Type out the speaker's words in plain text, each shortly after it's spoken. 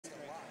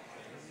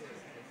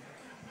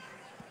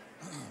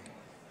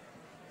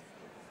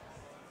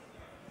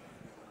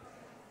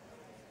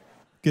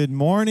Good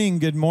morning,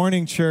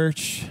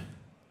 church.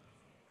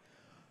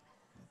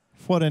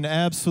 What an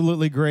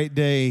absolutely great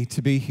day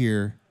to be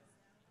here.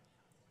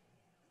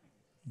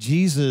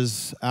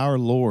 Jesus, our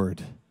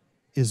Lord,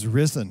 is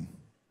risen.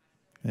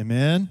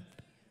 Amen?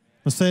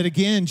 We'll say it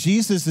again.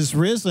 Jesus is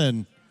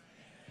risen.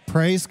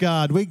 Praise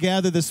God. We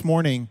gather this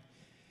morning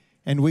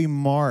and we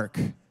mark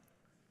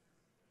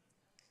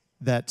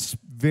that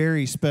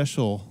very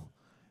special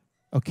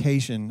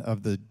occasion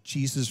of the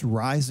Jesus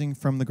rising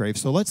from the grave.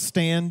 So let's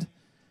stand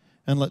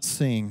and let's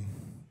sing.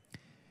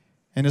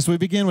 And as we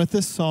begin with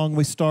this song,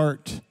 we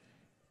start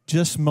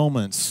just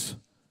moments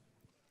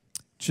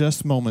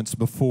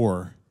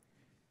before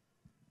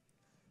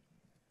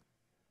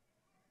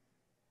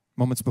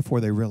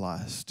they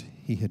realized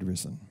he had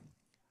risen.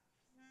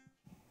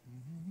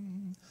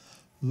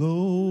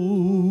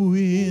 Low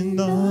in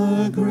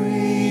the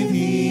grave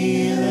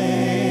he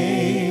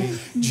lay,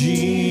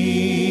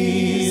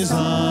 Jesus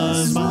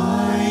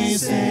my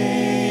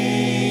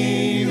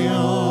Savior,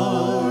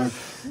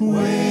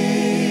 waiting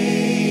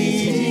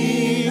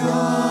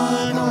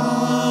the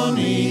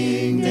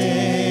coming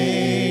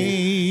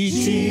day,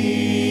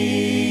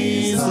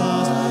 Jesus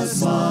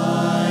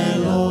my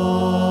Lord.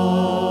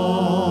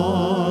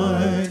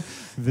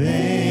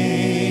 Vainly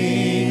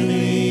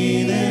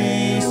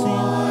they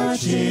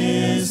watch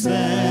his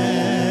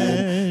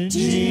bed,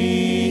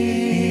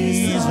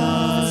 Jesus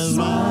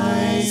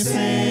my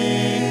Savior.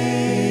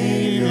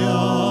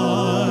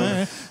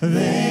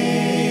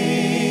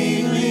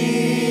 Vainly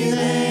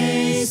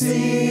they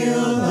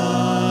seal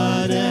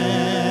the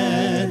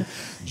dead,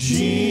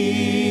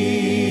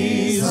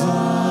 Jesus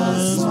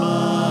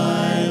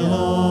my Lord.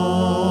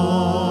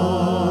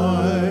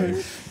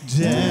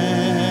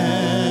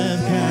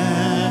 Death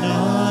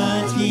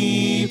cannot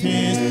keep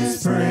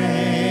his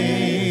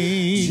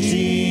prey,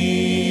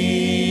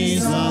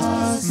 Jesus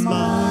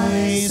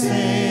my Savior.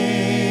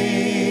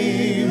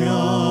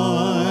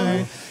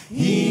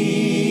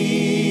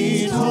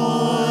 He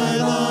tore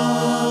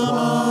the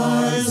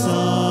bars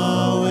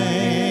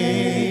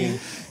away,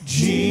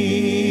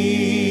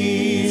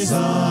 Jesus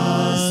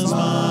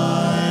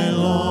my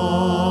Lord.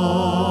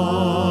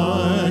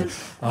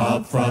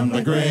 Up from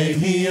the grave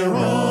he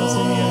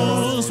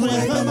arose,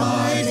 with a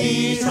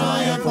mighty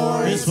triumph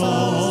for his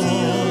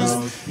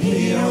foes.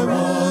 He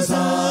arose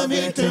a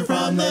victor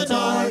from the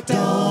dark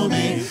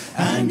domain,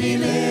 and he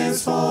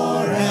lives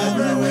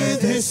forever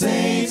with his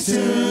saints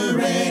to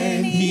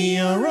reign. He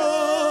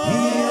arose,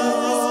 he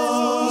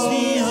arose,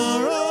 he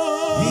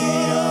arose,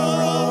 he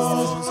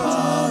arose,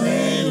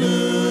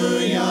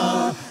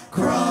 hallelujah,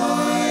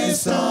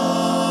 Christ arose.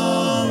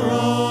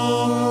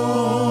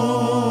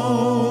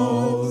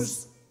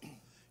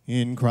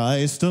 In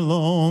Christ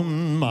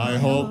alone my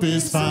hope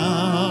is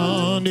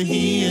found.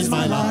 He is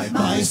my life,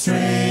 my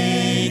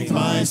strength,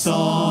 my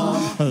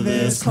song.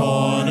 This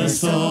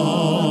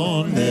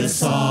cornerstone, this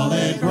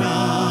solid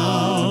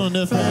ground,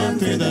 firm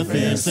through the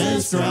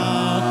fiercest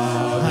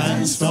drought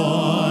and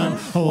storm.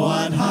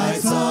 What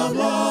heights of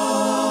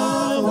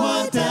love,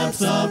 what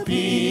depths of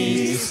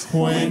peace,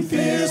 when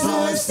fears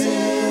are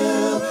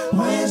still,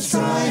 when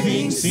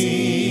striving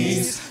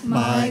cease.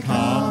 My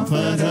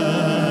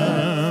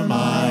comforter,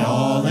 my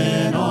all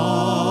in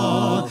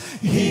all,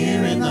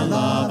 here in the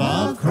love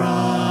of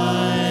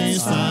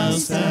Christ I'll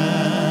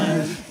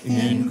stand.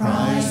 In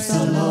Christ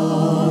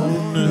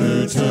alone,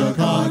 who took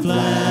on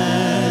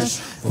flesh,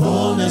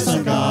 fullness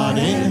of God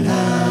in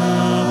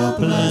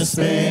helpless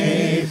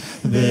babe.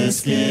 This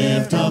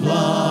gift of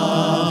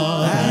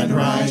love and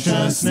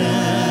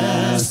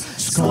righteousness,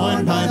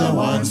 scorned by the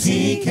ones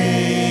he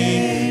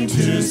came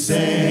to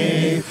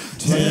save,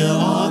 till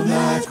on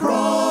that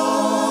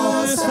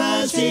cross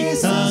as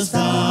Jesus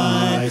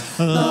died,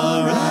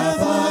 the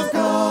wrath of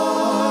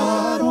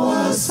God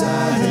was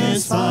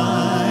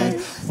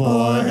satisfied.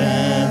 For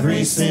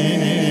every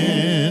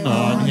sin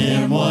on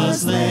him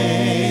was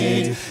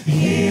laid,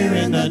 here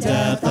in the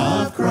death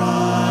of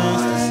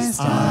Christ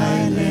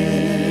I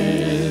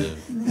live.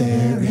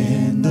 There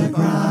in the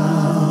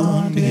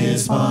ground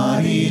his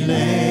body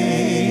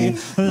lay,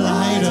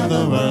 light of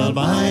the world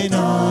by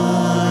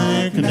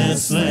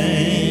darkness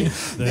slain.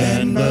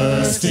 Then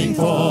bursting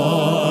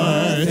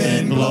forth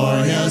in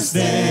glorious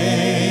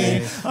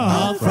day,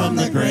 up from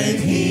the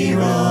grave he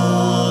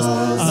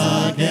rose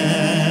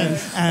again.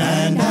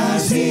 And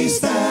as he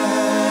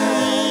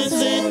stands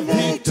in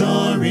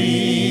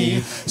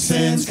victory,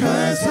 sin's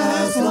curse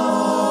has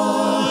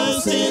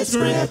lost its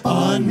grip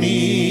on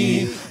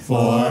me. For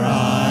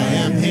I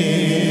am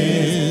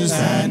his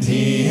and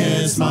he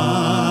is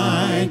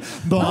mine,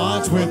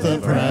 bought with the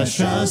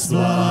precious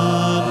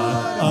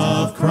blood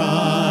of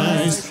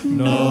Christ.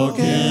 No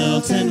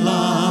guilt in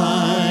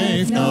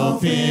life, no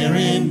fear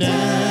in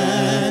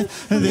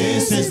death.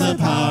 This is the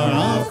power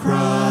of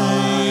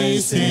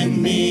Christ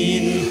in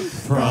me.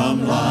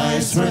 From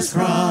life's first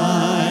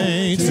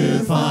cry to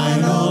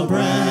final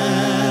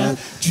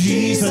breath,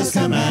 Jesus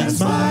commands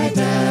my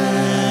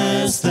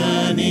destiny.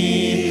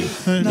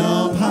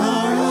 No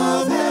power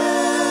of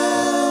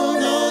hell,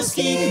 no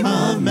scheme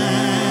of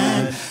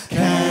man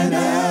can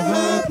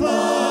ever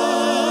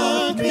pluck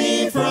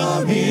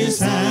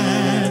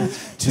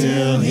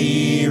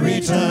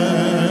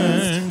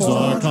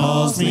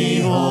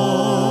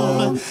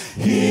home.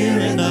 Here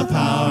in the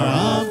power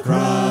of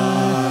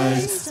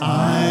Christ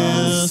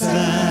I'll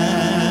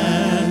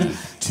stand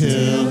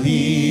till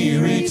he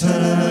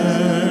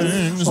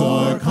returns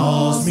or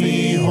calls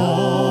me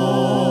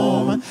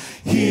home.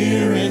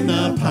 Here in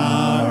the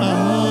power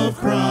of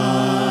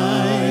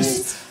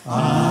Christ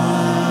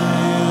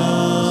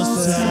I'll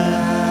stand.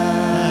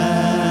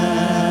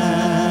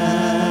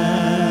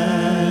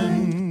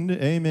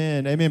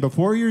 Amen. Amen.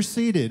 Before you're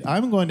seated,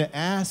 I'm going to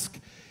ask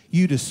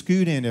you to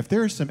scoot in. If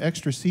there are some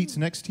extra seats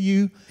next to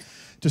you,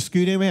 to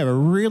scoot in. We have a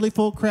really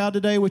full crowd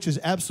today, which is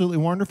absolutely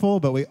wonderful,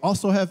 but we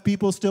also have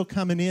people still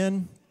coming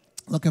in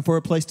looking for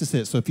a place to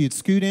sit. So if you'd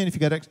scoot in, if you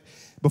got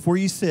before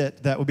you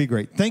sit, that would be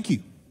great. Thank you.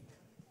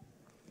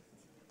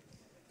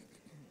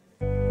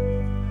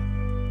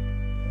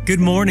 Good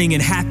morning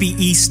and happy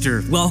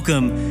Easter.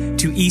 Welcome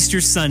to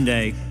Easter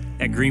Sunday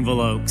at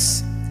Greenville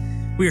Oaks.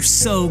 We are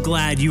so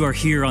glad you are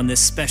here on this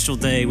special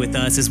day with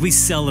us as we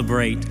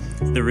celebrate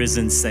the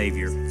risen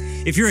Savior.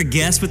 If you're a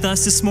guest with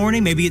us this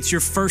morning, maybe it's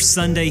your first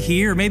Sunday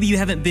here, or maybe you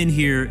haven't been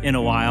here in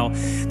a while,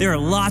 there are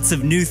lots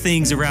of new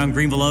things around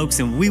Greenville Oaks,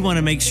 and we want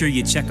to make sure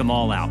you check them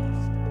all out.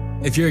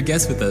 If you're a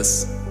guest with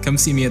us, come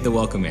see me at the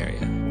welcome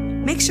area.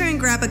 Make sure and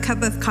grab a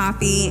cup of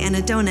coffee and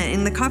a donut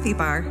in the coffee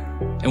bar.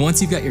 And once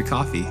you've got your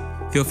coffee,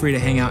 feel free to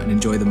hang out and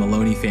enjoy the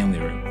Maloney family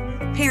room.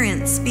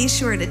 Parents, be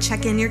sure to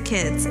check in your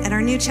kids at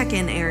our new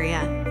check-in area.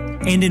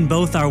 And in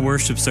both our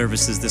worship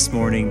services this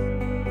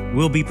morning,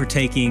 we'll be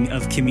partaking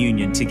of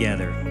communion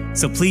together.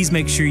 So please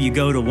make sure you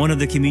go to one of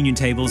the communion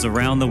tables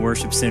around the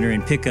worship center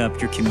and pick up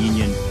your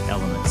communion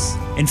elements.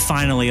 And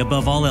finally,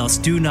 above all else,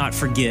 do not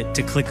forget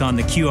to click on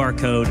the QR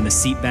code in the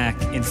seat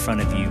back in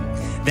front of you.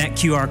 That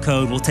QR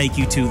code will take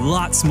you to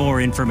lots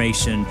more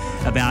information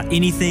about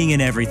anything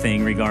and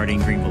everything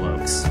regarding Greenville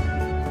Oaks.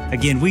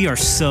 Again, we are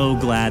so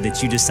glad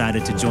that you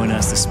decided to join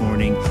us this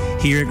morning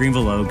here at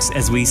Greenville Oaks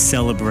as we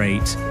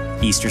celebrate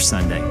Easter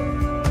Sunday.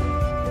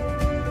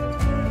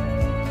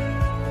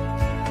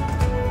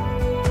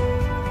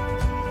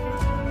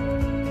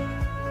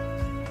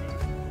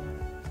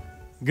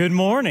 Good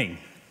morning.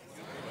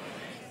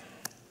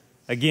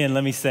 Again,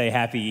 let me say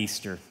happy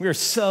Easter. We are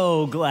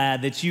so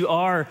glad that you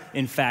are,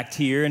 in fact,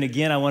 here. And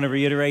again, I want to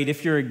reiterate,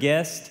 if you're a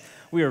guest,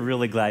 we are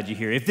really glad you're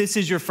here. If this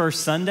is your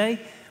first Sunday,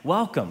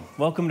 welcome.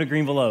 Welcome to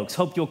Greenville Oaks.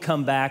 Hope you'll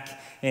come back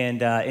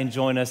and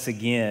join us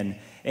again.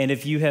 And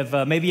if you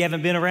have maybe you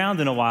haven't been around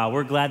in a while,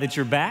 we're glad that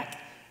you're back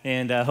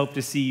and hope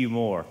to see you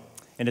more.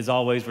 And as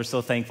always, we're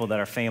so thankful that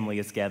our family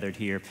is gathered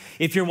here.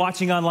 If you're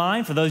watching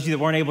online, for those of you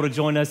that weren't able to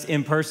join us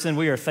in person,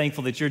 we are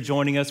thankful that you're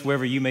joining us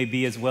wherever you may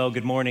be as well.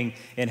 Good morning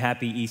and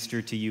happy Easter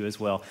to you as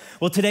well.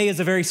 Well, today is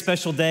a very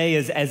special day,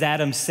 as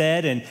Adam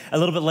said, and a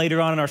little bit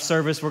later on in our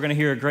service, we're going to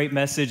hear a great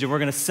message, and we're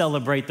going to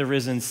celebrate the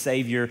risen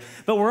Savior.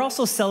 But we're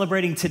also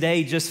celebrating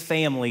today just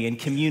family and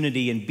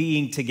community and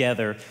being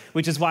together,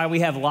 which is why we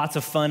have lots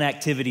of fun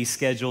activities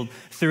scheduled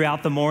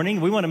throughout the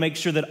morning. We want to make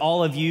sure that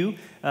all of you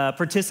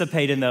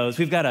participate in those.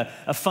 We've got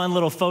a fun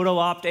little photo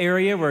op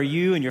area where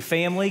you and your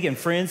family and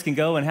friends can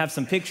go and have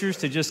some pictures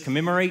to just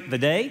commemorate the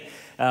day.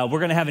 We're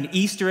going to have an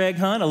Easter egg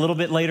hunt a little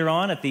bit later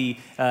on at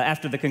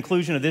after the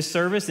conclusion of this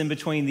service. In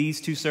between these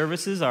two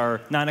services,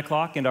 our 9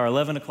 o'clock and our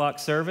 11 o'clock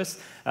service.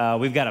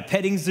 We've got a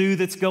petting zoo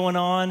that's going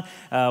on.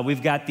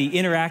 We've got the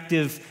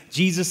interactive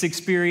Jesus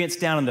experience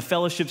down in the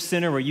Fellowship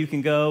Center where you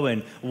can go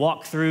and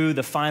walk through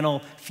the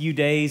final few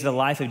days of the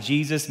life of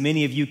Jesus.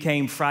 Many of you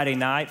came Friday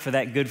night for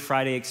that Good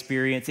Friday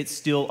experience. It's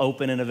still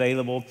open and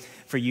available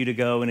for you to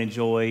go and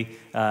enjoy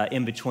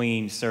in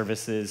between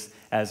services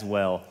as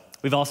well.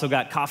 We've also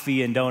got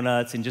coffee and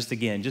donuts and just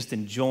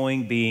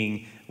enjoying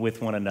being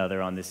with one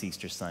another on this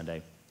Easter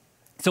Sunday.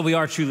 So we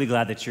are truly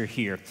glad that you're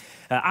here.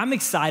 I'm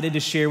excited to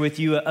share with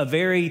you a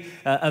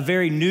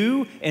very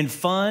new and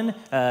fun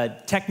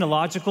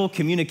technological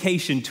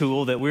communication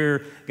tool that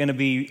we're going to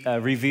be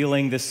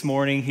revealing this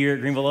morning here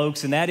at Greenville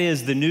Oaks, and that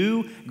is the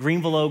new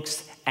Greenville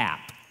Oaks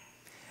app.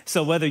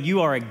 So whether you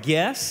are a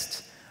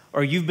guest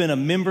or you've been a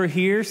member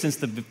here since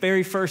the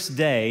very first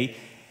day,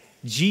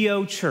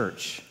 Geo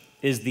Church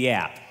is the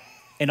app.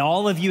 And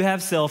all of you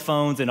have cell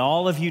phones and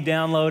all of you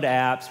download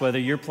apps, whether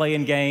you're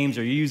playing games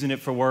or you're using it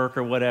for work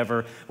or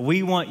whatever.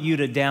 We want you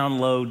to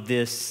download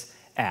this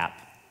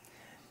app.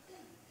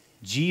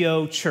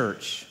 Geo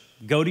Church.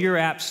 Go to your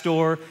app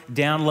store,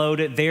 download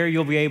it. There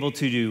you'll be able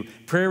to do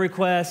prayer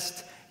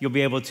requests. You'll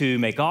be able to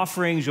make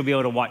offerings. You'll be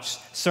able to watch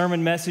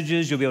sermon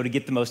messages. You'll be able to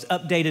get the most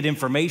updated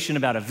information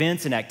about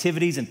events and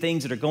activities and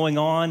things that are going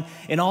on.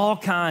 And all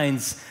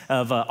kinds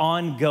of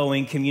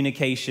ongoing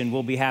communication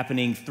will be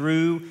happening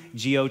through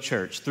Geo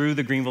Church, through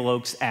the Greenville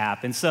Oaks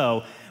app. And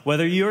so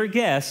whether you're a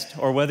guest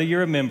or whether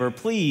you're a member,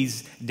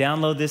 please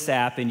download this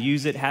app and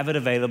use it, have it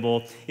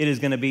available. It is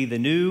going to be the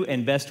new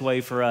and best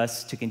way for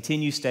us to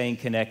continue staying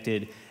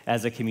connected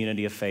as a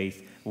community of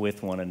faith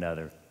with one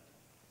another.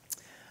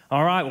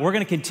 All right, we're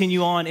going to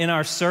continue on in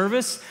our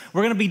service.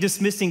 We're going to be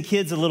dismissing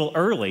kids a little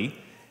early.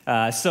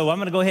 So I'm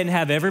going to go ahead and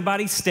have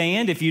everybody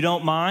stand, if you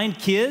don't mind.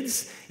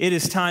 Kids, it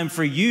is time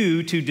for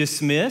you to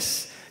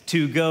dismiss.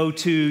 to go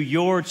to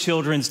your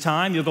children's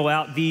time. You'll go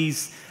out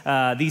these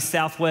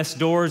southwest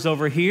doors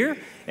over here,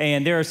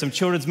 and there are some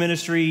children's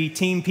ministry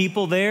team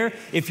people there.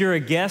 If you're a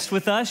guest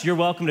with us, you're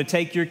welcome to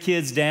take your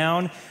kids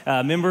down.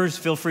 Members,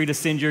 feel free to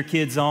send your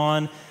kids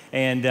on,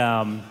 and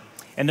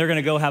they're going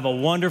to go have a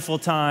wonderful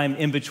time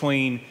in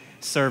between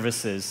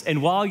services.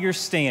 And while you're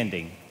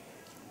standing,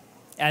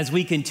 as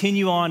we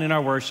continue on in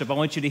our worship, I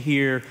want you to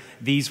hear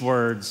these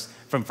words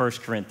from 1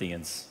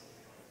 Corinthians.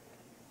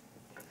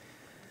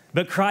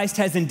 But Christ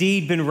has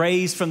indeed been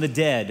raised from the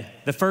dead,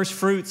 the first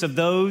fruits of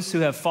those who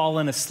have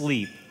fallen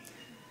asleep.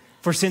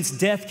 For since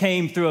death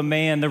came through a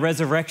man, the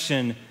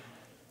resurrection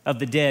of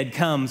the dead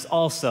comes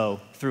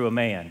also through a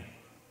man.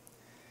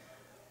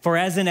 For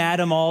as in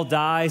Adam all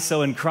die,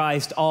 so in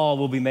Christ all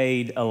will be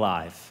made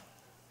alive.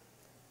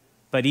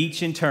 But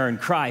each in turn,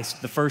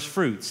 Christ the first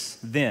fruits,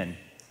 then,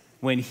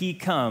 when he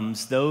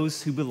comes,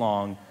 those who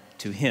belong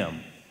to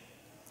him.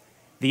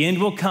 The end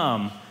will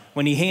come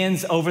when he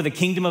hands over the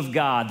kingdom of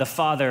God, the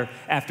Father,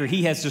 after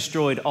he has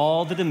destroyed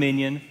all the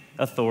dominion,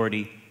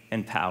 authority,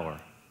 and power.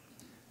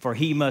 For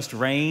he must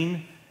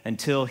reign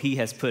until he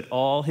has put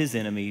all his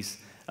enemies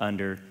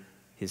under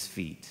his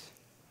feet.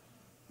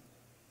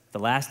 The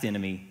last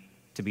enemy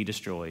to be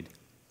destroyed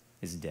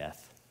is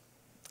death.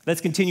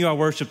 Let's continue our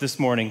worship this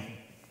morning.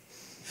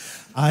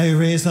 I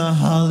raise a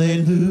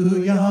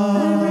hallelujah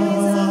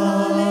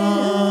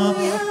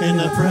in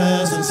the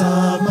presence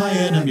of my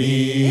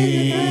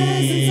enemies.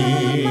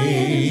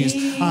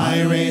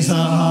 I raise a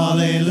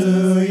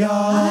hallelujah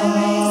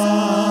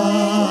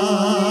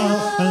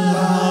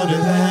louder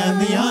than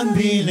the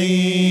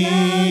unbelief.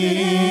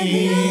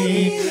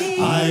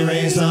 I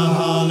raise a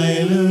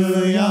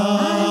hallelujah.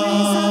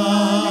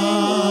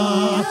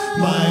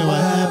 My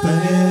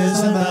weapon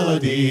is a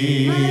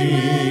melody.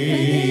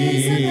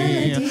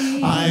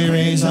 I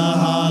raise a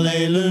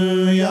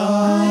hallelujah.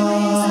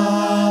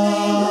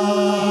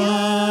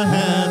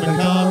 Heaven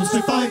comes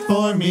to fight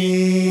for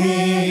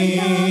me.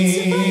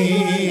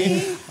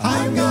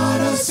 I'm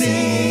gonna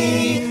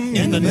sing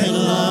in the middle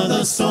of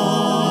the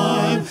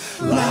storm.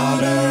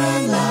 Louder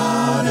and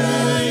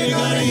louder, you're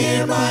gonna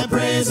hear my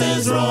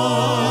praises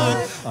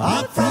roar.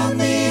 Up from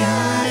the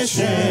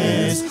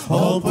ashes,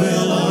 hope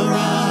will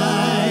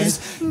arise.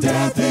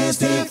 Death is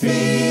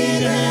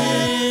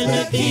defeated,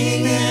 the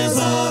King is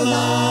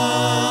alive.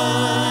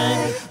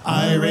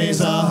 I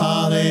raise a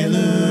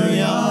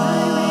hallelujah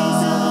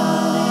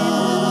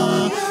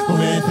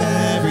with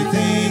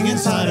everything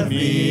inside of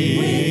me.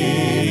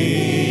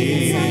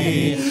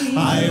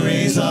 I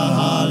raise a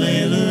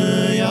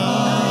hallelujah.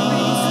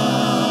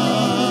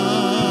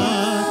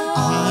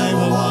 I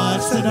will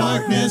watch the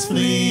darkness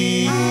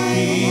flee.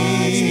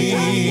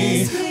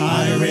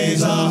 I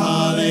raise a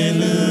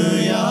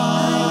hallelujah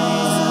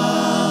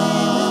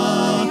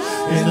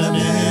in the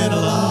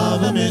middle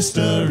of the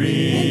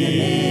mystery.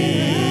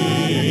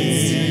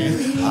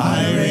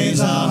 I raise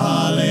a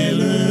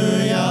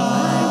hallelujah.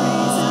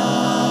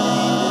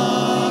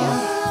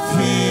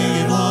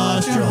 Fear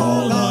lost your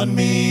hold on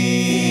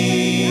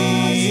me.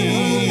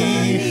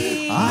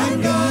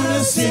 I'm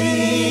gonna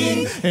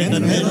sing in the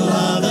middle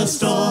of the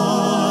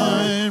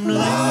storm.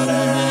 Louder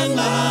and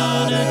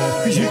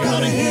louder, 'cause you're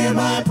gonna hear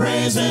my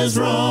praises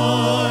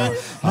roar.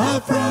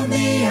 Up from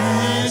the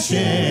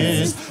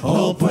ashes,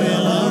 hope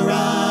will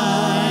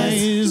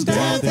arise.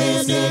 Death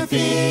is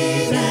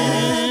defeated,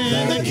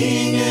 the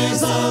King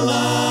is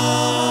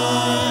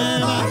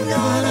alive. I'm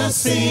gonna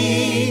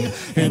sing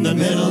in the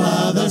middle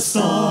of the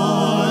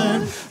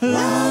storm.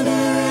 Louder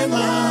and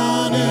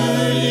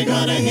louder, you're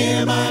gonna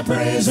hear my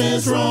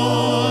praises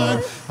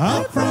roar.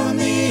 Up from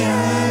the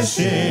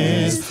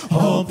ashes,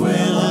 hope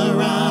will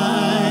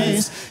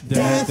arise.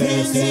 Death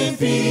is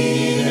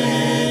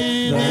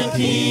defeated, the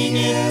King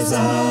is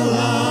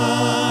alive.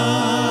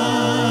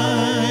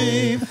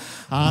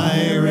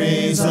 I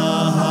raise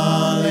a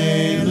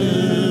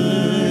hallelujah.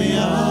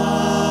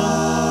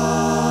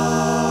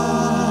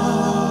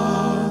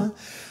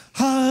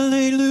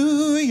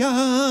 Hallelujah,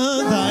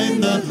 thine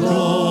the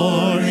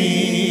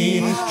glory.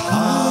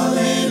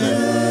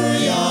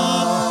 Hallelujah,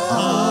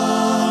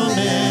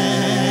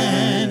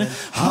 amen.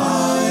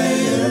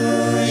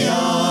 Hallelujah,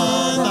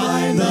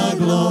 thine the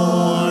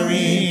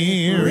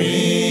glory.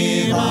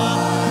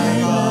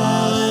 Revive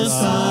us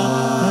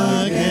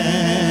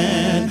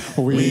again.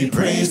 We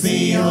praise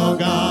thee, O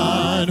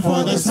God,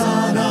 for the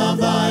Son of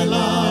thy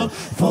love,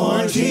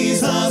 for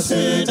Jesus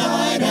who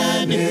died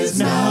and is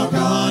now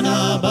gone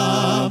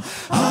above.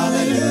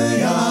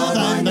 Hallelujah,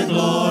 thine the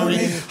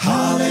glory.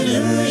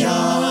 Hallelujah,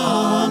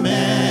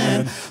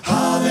 amen.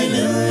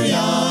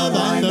 Hallelujah,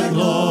 thine the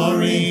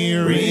glory.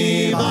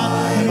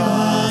 Revive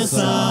us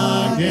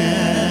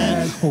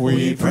again.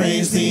 We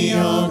praise thee,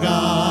 O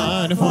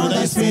God, for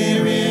thy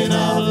Spirit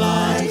of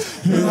light,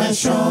 who has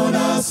shown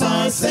us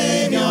our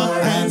Savior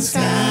and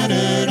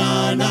scattered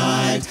our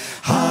night.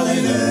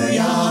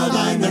 Hallelujah,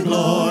 thine the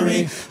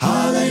glory.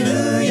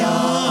 Hallelujah,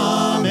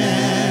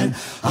 amen.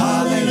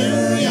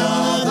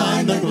 Hallelujah,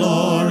 thine the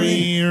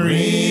glory.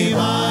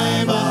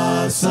 Revive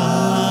us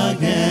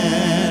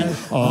again.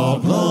 All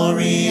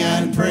glory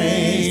and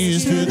praise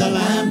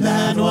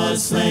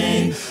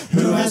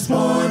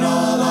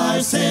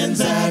our sins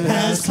and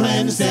has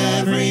cleansed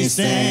every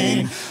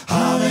stain.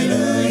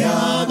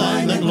 Hallelujah,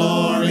 thine the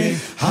glory.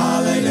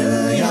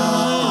 Hallelujah,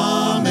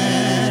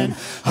 amen.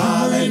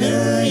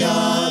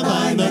 Hallelujah,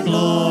 thine the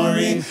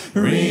glory.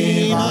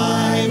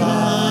 Revive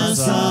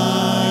us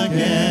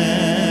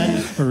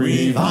again.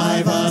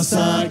 Revive us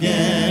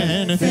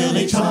again. Fill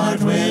each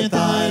heart with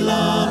thy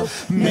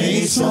love.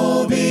 May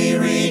soul be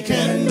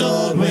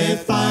rekindled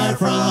with fire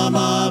from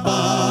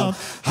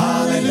above.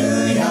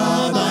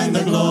 Hallelujah, thine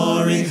the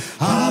glory.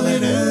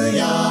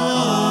 Hallelujah,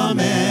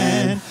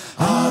 amen.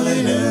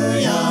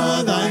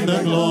 Hallelujah, thine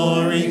the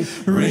glory.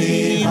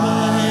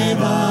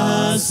 Revive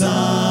us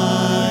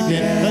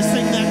again. Let's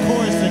sing that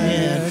chorus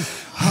again.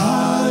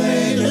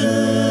 Hallelujah,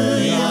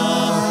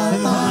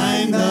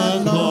 thine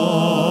the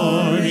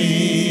glory.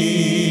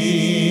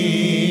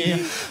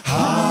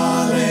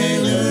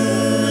 Hallelujah,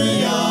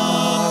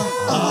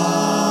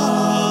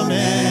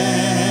 amen.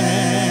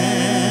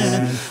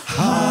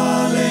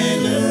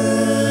 Hallelujah,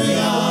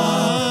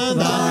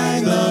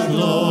 thine the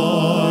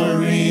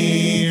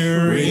glory.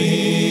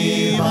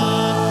 Revive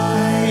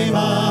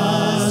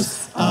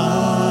us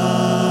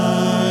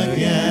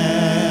again.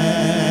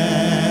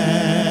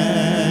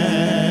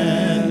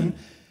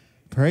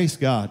 Praise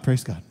God.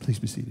 Praise God. Please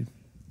be seated.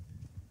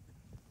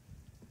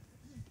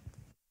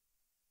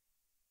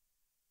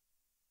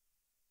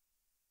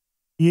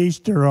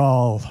 Easter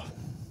all.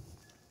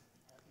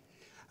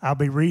 I'll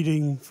be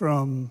reading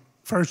from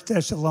 1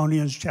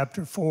 Thessalonians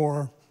chapter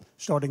 4,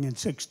 starting in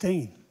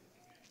 16.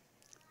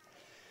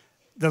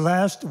 The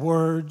last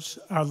words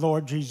our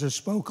Lord Jesus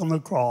spoke on the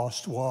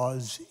cross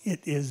was,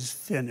 "It is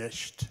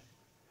finished."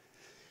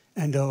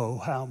 And oh,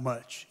 how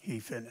much he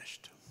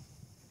finished.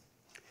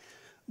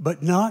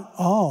 But not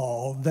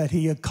all that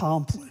he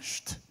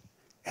accomplished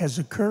has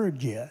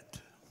occurred yet.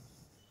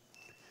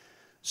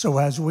 So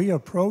as we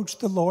approach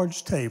the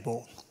Lord's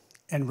table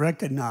and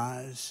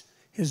recognize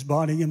his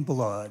body and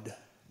blood,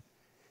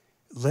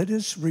 let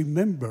us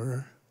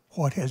remember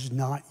what has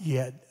not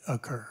yet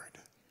occurred.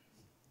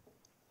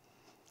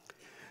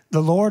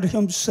 The Lord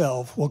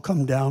himself will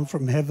come down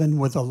from heaven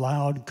with a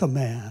loud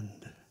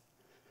command,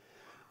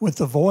 with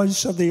the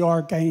voice of the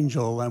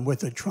archangel and with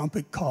the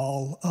trumpet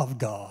call of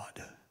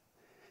God.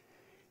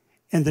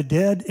 And the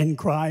dead in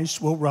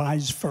Christ will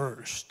rise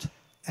first.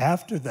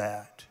 After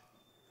that,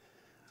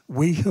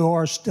 we who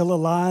are still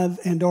alive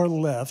and are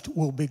left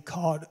will be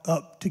caught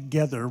up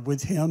together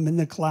with him in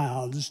the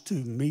clouds to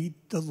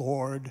meet the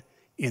Lord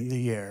in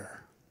the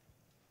air.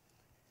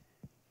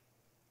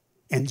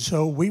 And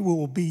so we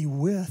will be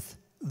with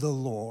the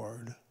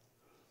Lord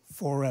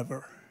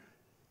forever.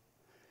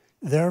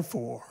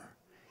 Therefore,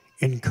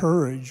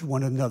 encourage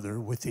one another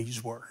with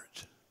these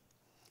words.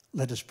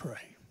 Let us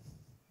pray.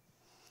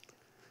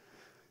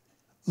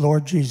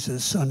 Lord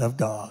Jesus, Son of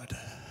God,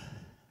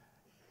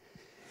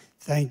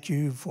 thank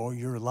you for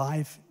your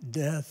life,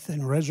 death,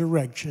 and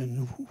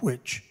resurrection,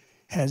 which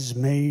has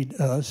made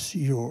us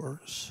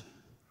yours.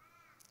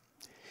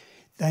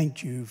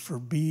 Thank you for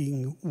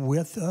being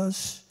with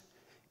us,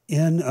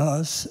 and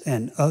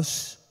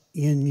us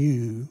in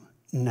you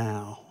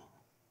now.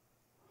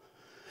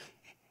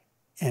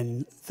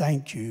 And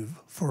thank you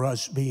for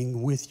us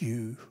being with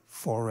you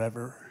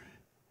forever.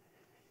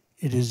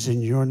 It is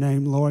in your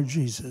name, Lord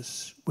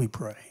Jesus, we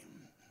pray.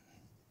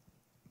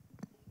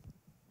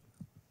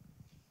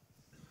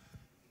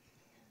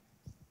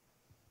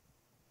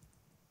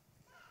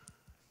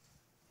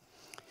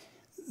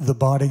 The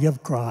body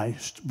of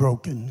Christ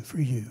broken for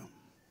you.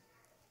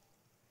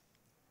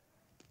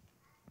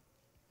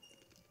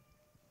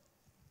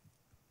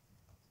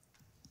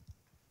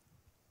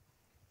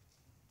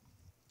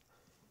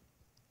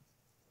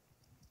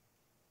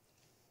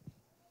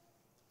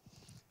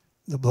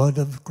 The blood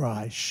of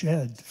Christ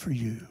shed for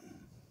you.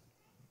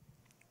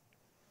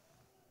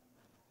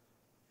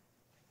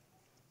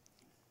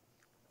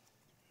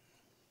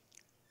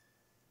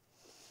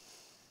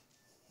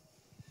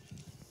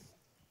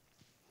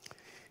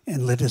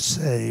 And let us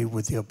say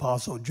with the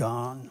Apostle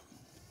John,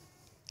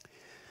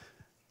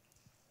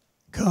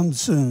 come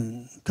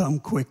soon, come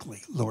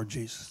quickly, Lord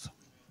Jesus.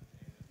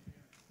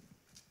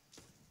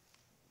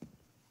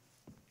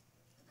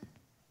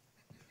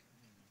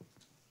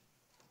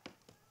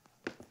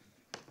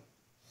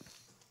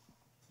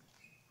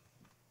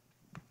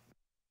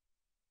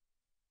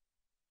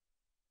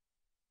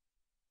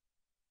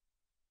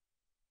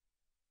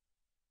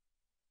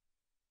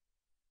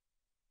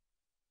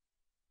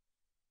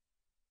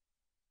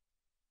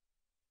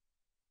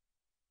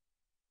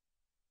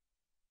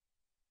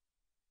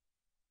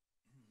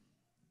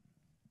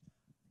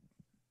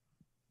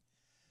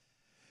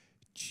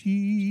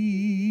 Jesus,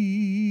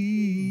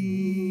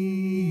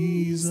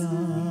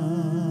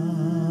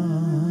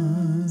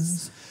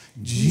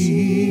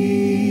 Jesus,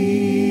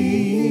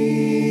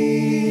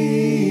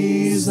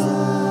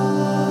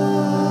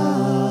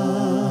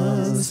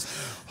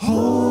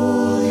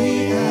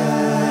 holy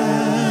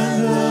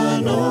and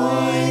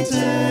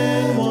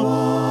anointed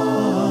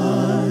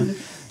one,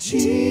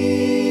 Jesus,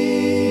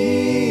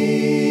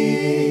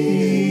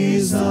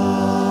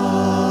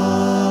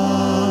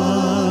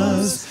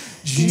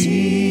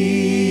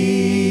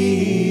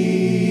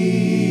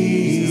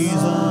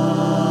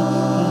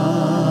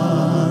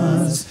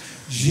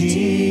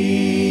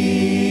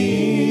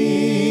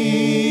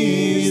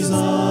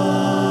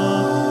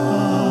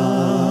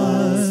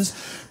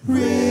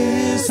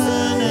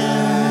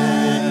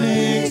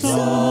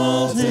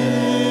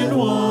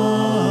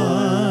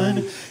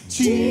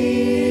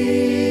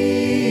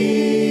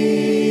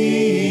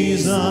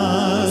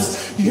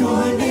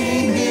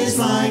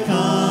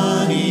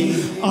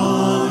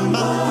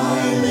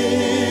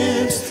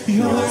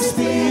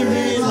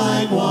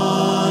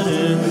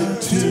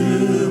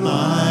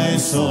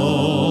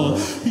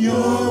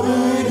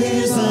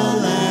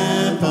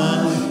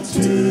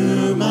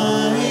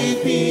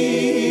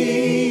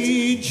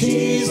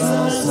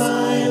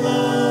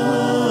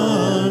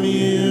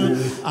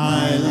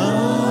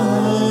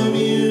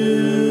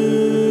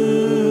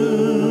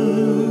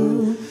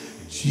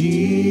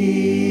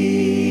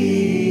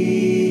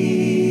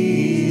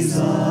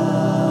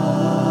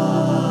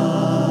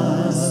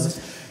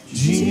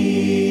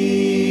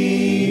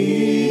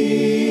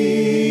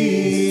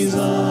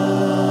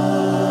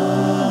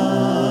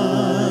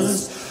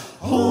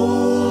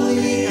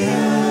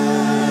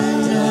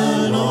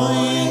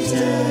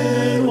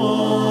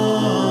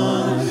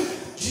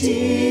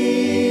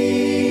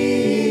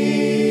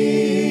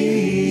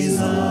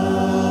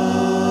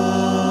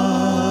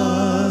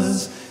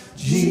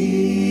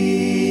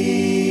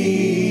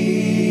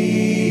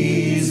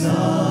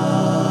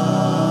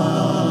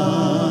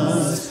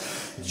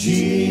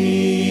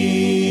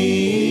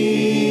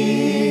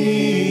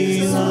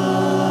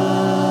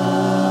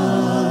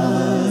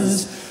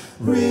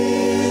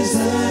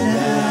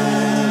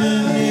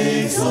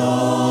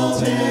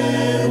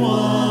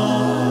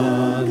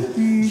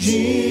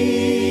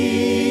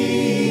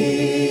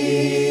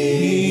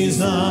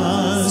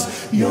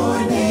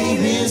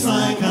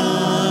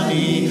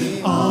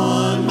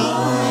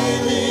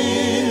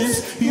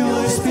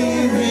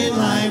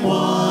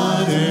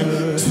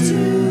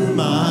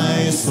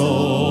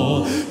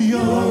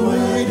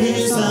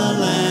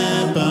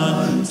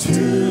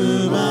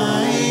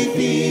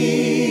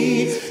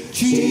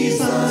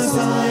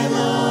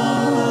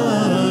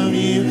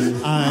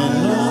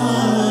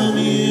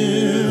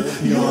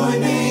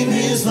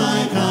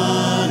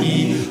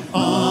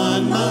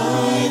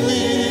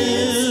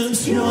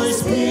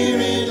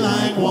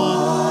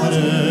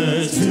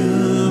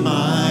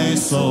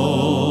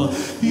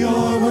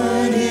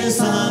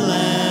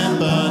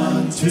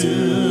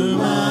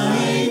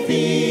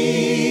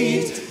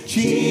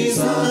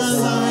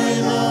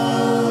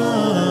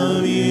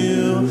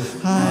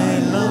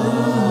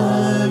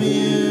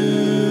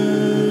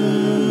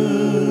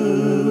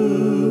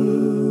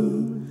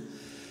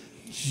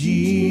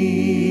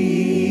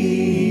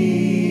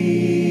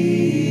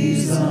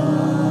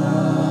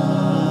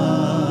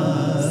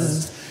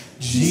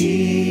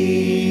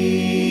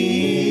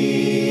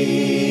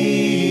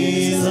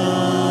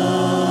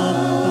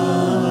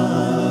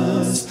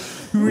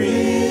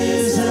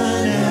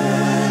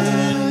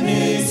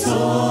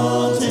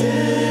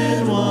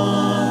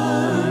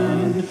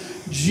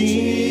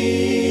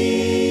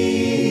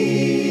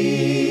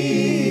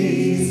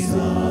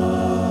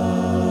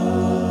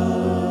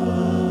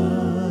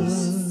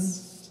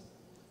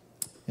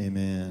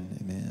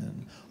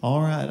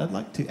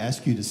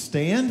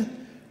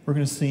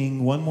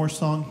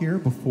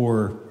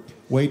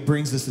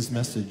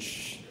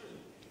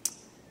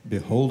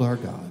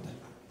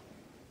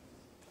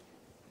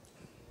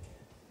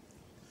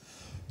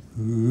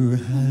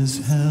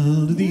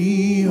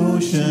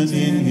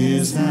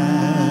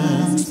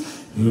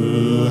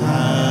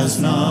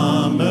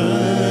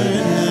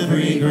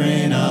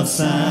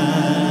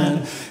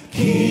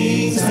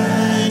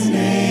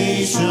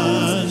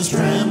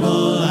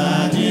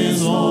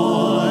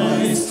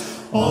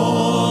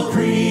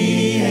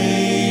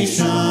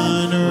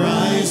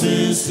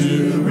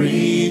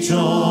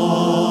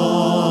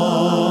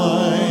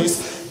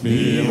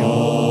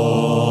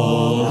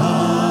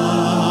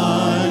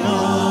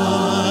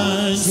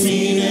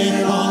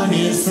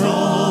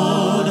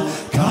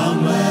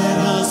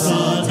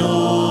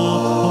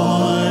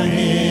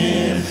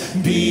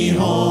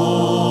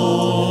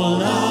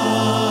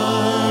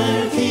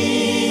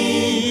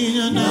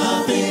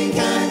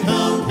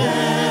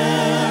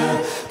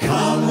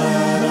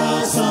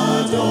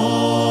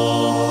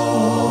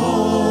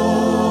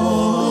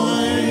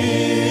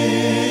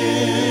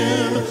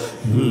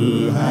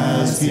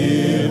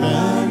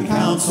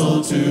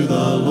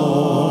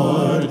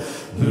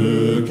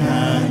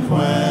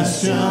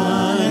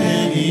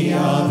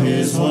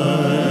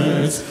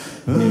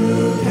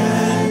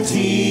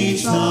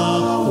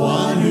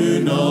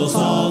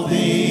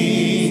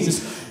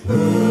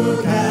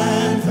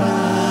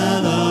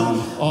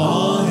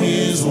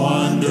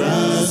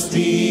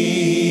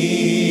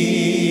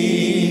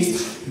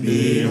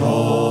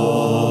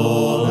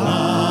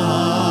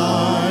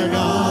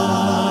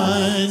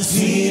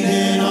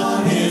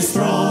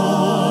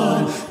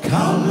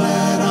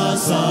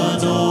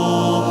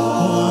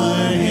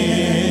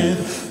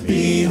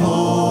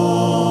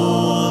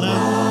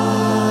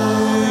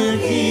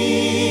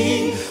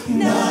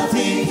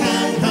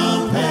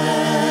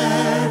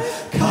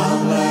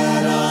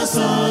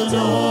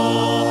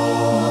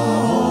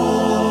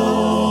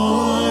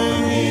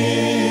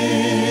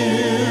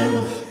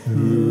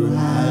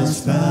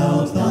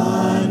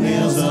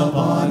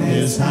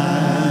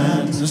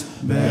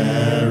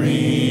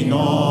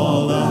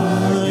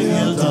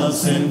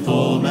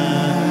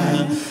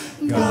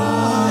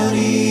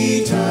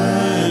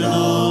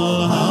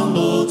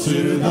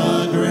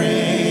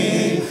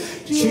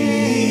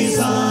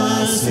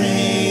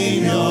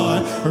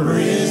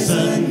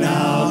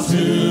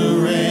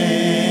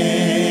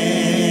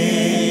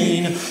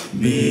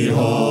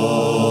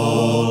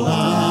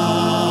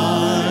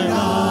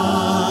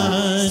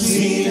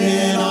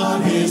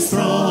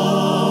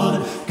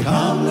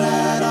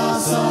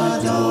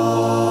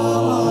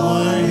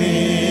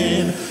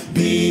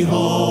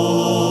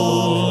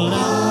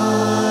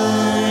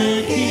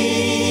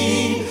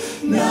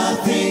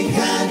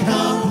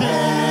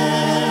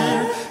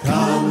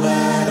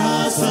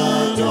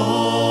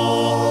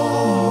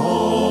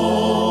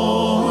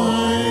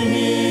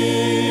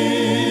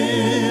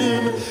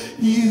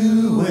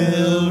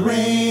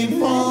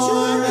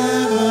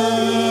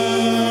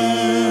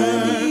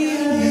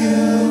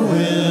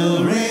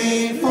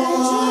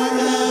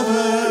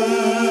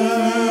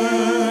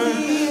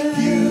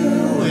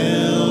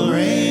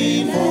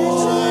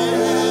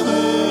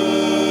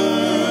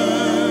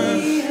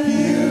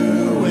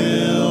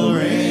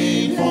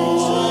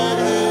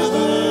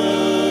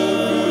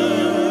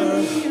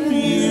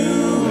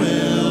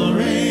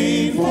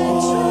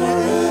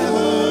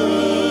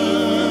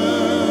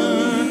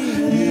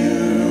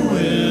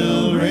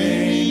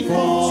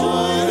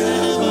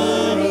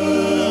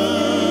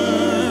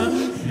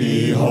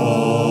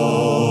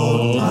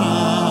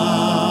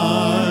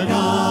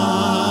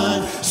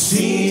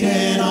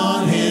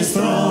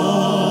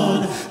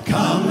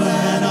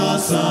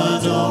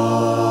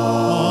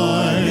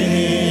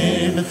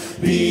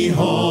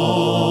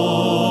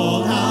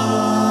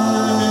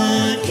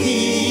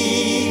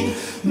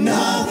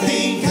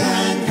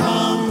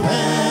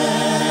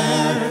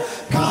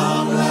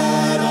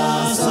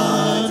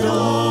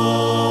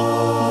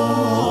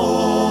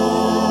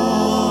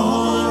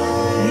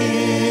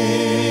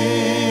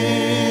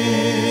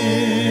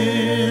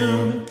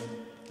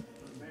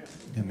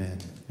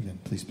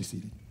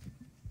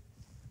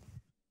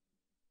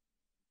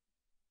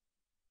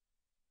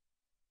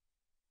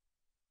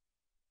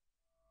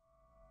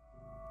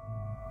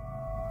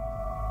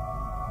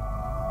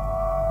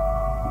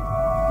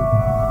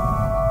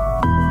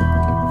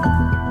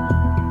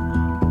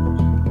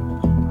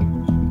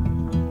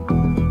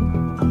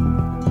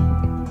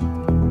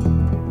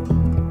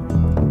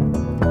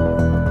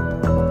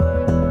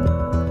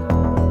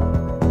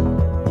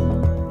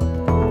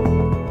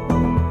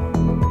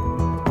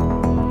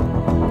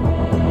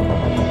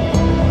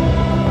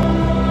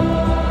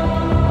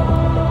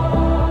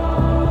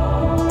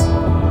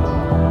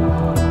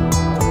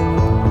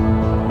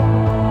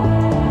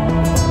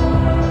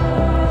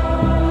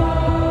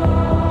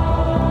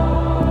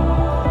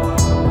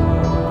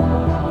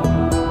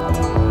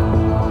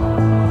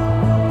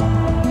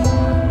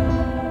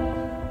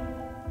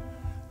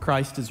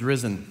 Christ is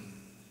risen.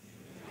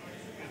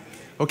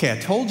 Okay, I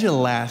told you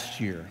last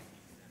year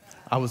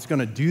I was going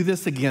to do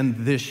this again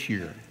this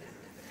year.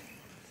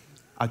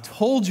 I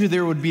told you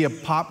there would be a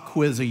pop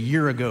quiz a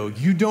year ago.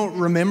 You don't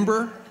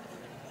remember?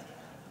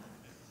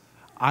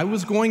 I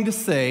was going to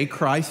say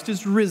Christ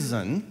is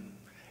risen,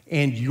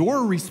 and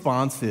your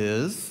response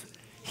is,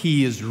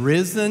 He is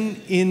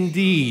risen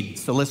indeed.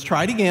 So let's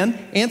try it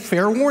again. And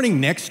fair warning,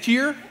 next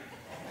year,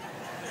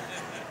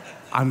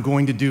 I'm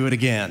going to do it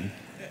again.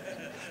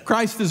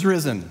 Christ is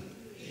risen.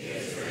 He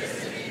is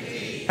risen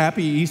indeed.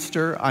 Happy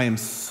Easter. I am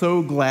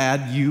so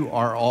glad you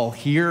are all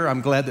here.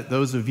 I'm glad that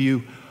those of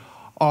you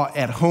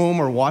at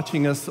home or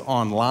watching us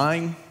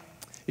online.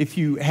 If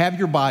you have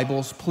your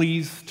Bibles,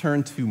 please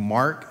turn to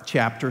Mark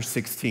chapter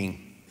 16.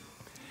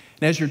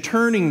 And as you're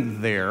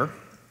turning there,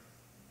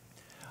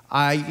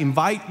 I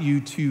invite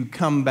you to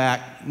come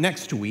back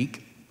next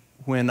week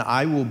when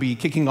I will be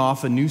kicking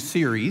off a new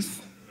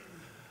series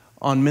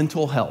on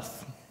mental health.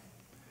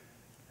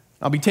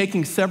 I'll be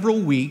taking several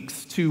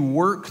weeks to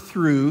work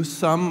through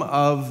some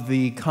of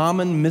the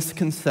common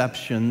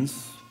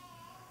misconceptions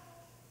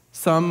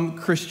some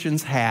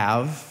Christians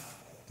have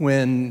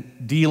when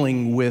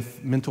dealing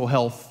with mental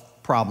health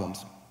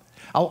problems.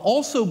 I'll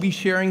also be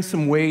sharing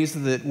some ways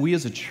that we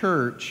as a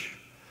church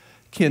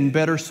can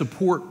better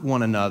support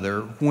one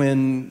another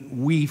when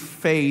we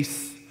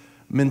face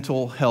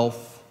mental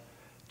health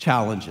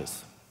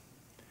challenges.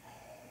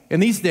 In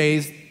these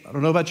days, I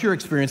don't know about your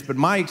experience, but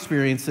my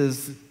experience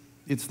is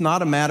it's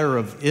not a matter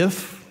of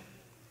if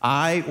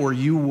I or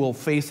you will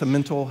face a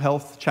mental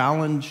health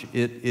challenge,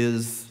 it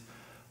is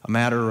a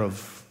matter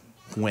of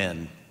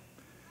when.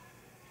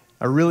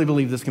 I really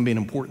believe this can be an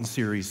important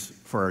series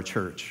for our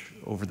church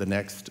over the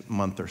next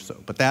month or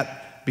so. But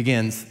that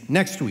begins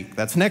next week.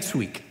 That's next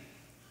week.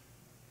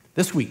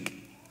 This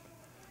week,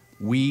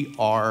 we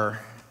are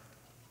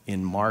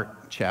in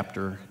Mark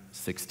chapter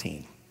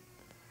 16.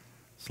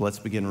 So let's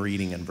begin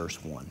reading in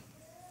verse 1.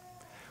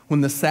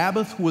 When the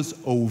Sabbath was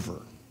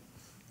over,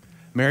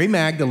 Mary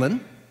Magdalene,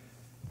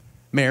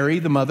 Mary,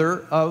 the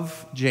mother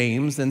of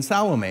James, and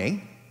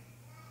Salome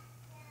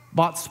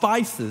bought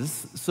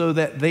spices so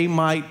that they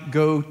might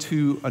go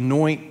to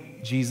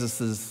anoint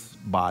Jesus'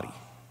 body.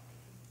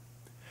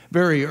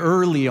 Very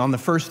early on the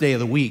first day of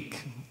the week,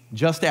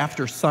 just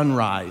after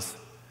sunrise,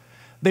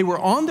 they were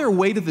on their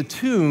way to the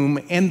tomb,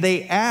 and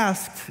they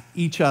asked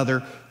each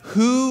other,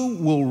 "Who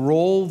will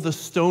roll the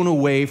stone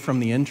away from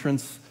the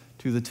entrance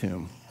to the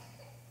tomb?"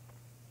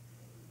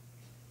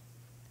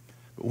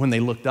 But when they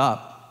looked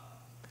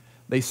up,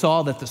 they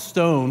saw that the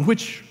stone,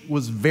 which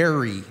was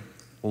very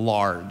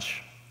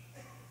large,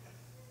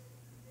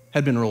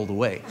 had been rolled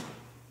away.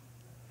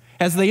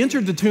 As they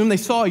entered the tomb, they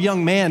saw a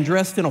young man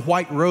dressed in a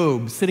white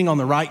robe sitting on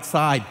the right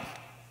side,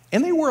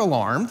 and they were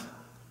alarmed.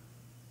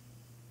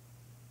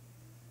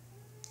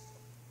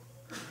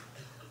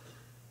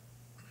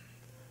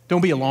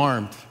 "Don't be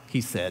alarmed,"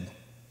 he said.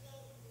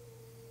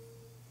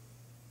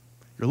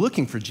 "You're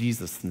looking for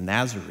Jesus the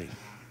Nazarene,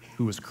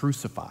 who was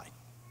crucified.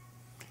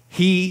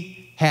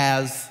 He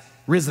has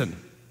risen.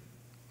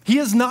 He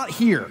is not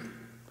here.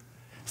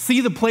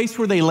 See the place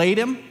where they laid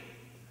him?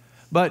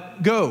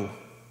 But go,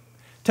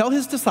 tell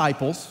his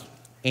disciples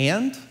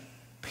and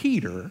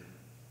Peter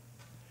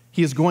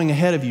he is going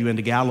ahead of you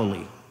into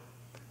Galilee.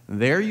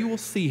 There you will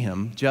see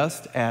him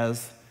just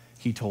as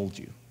he told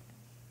you."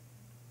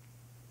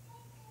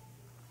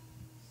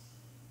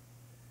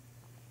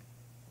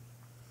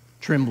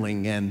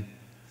 Trembling and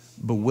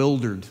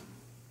bewildered,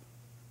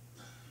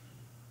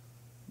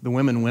 the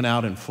women went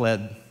out and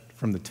fled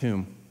from the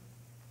tomb.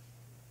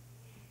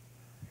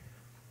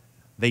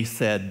 They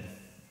said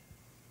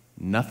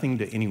nothing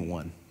to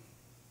anyone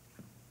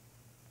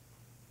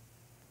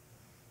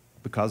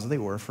because they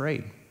were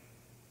afraid.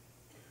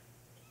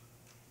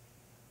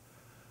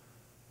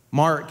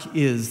 Mark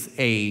is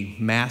a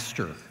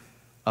master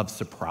of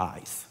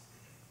surprise.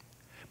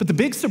 But the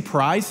big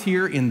surprise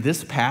here in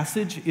this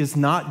passage is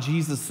not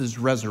Jesus'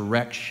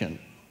 resurrection.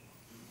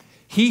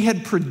 He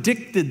had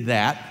predicted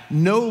that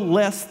no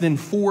less than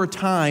 4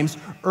 times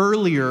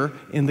earlier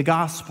in the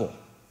gospel.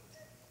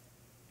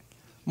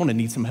 I'm going to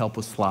need some help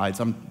with slides.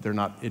 They're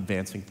not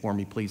advancing for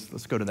me, please.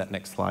 Let's go to that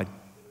next slide.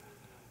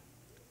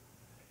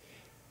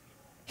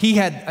 He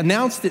had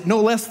announced it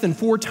no less than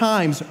 4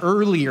 times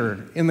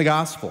earlier in the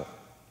gospel.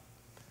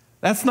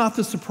 That's not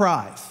the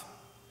surprise.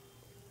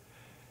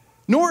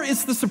 Nor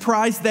is the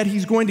surprise that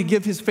he's going to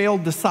give his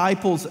failed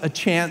disciples a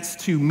chance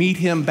to meet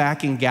him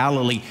back in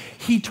Galilee.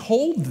 He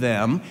told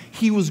them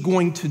he was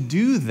going to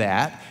do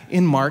that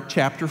in Mark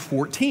chapter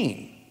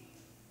 14.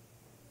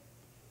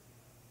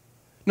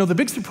 No, the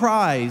big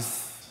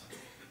surprise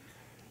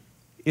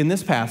in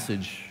this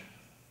passage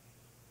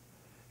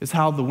is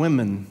how the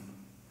women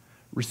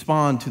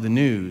respond to the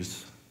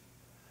news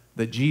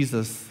that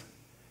Jesus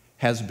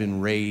has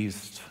been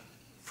raised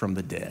from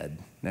the dead.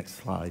 Next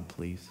slide,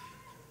 please.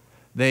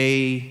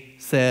 They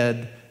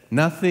said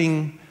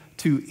nothing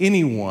to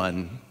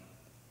anyone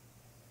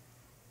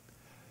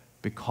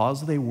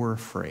because they were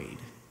afraid.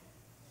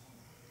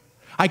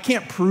 I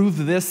can't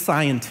prove this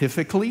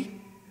scientifically,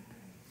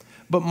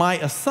 but my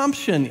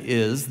assumption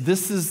is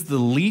this is the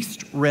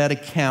least read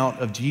account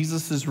of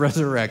Jesus'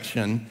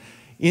 resurrection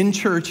in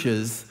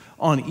churches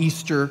on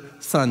Easter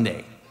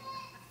Sunday.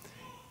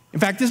 In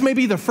fact, this may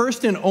be the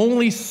first and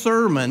only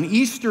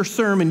Easter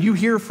sermon you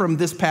hear from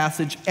this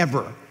passage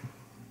ever.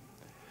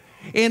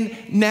 And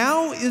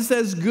now is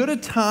as good a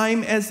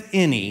time as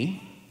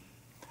any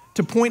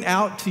to point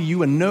out to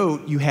you a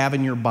note you have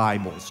in your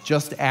Bibles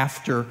just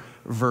after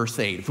verse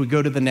 8. If we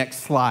go to the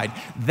next slide,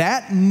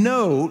 that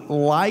note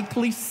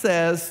likely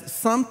says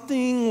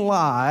something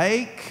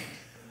like,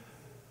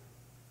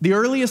 the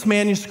earliest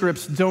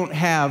manuscripts don't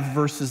have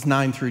verses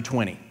 9 through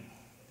 20.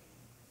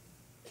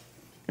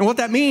 And what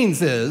that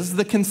means is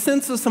the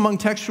consensus among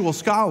textual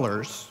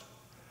scholars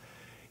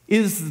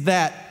is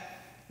that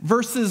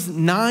verses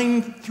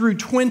 9 through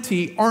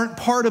 20 aren't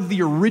part of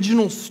the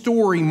original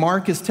story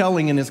Mark is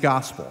telling in his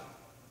gospel.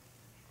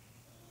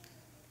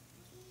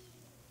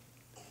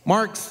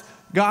 Mark's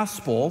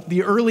gospel,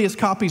 the earliest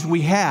copies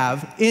we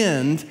have,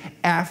 end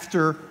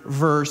after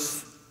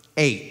verse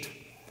 8.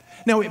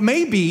 Now, it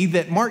may be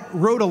that Mark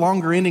wrote a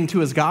longer ending to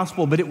his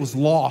gospel, but it was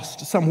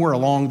lost somewhere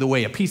along the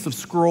way. A piece of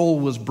scroll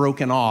was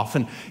broken off,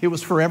 and it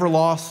was forever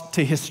lost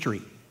to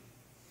history.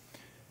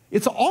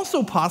 It's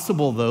also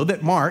possible, though,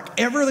 that Mark,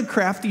 ever the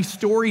crafty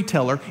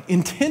storyteller,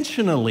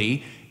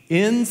 intentionally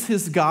ends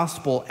his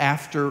gospel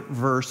after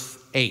verse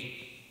 8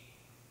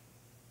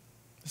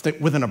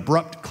 with an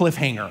abrupt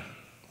cliffhanger.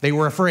 They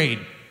were afraid.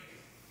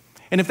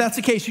 And if that's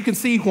the case, you can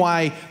see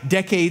why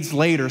decades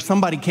later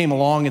somebody came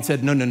along and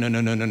said,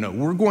 no.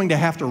 We're going to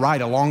have to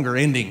write a longer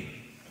ending.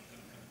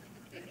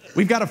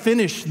 We've got to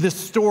finish this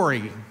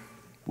story.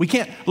 We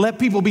can't let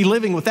people be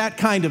living with that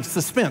kind of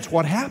suspense.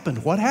 What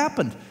happened? What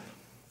happened?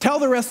 Tell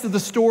the rest of the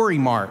story,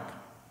 Mark.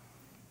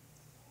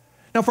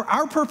 Now, for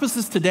our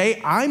purposes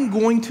today, I'm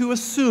going to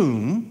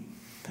assume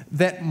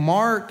that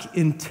Mark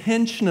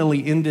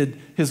intentionally ended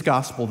his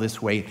gospel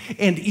this way.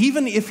 And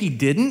even if he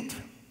didn't,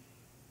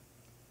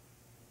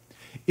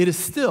 it is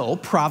still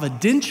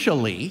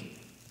providentially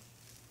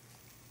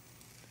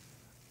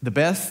the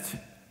best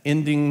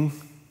ending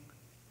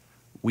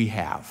we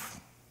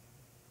have.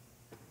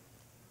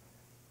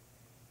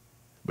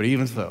 But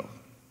even so,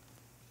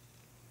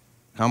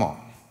 come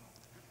on.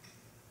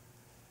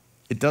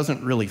 It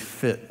doesn't really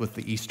fit with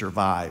the Easter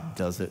vibe,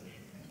 does it?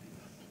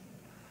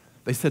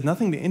 They said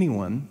nothing to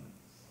anyone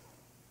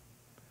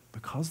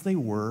because they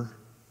were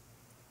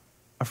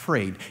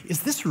afraid.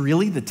 Is this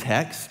really the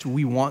text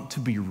we want to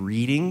be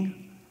reading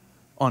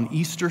on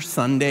Easter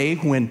Sunday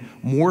when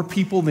more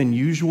people than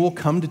usual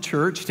come to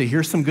church to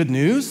hear some good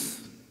news?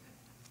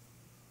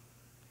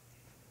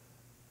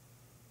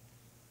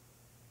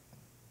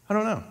 I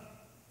don't know.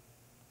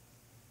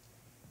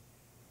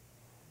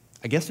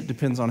 I guess it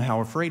depends on how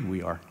afraid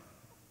we are.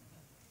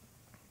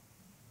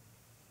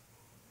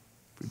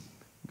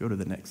 Go to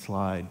the next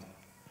slide.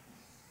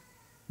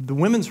 The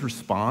women's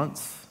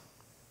response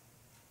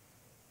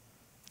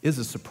is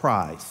a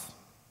surprise.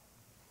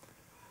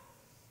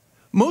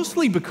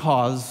 Mostly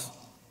because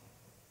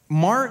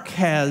Mark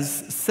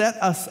has set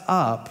us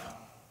up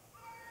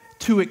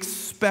to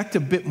expect a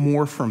bit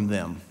more from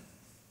them.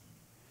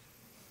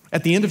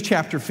 At the end of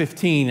chapter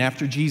 15,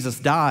 after Jesus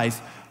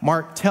dies,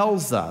 Mark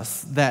tells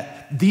us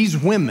that these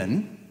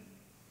women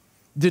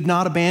did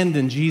not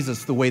abandon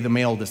Jesus the way the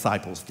male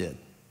disciples did.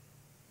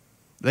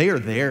 They are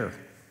there,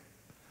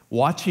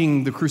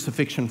 watching the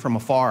crucifixion from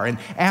afar. And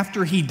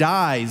after he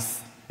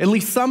dies, at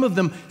least some of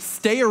them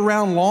stay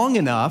around long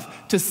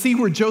enough to see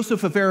where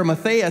Joseph of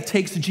Arimathea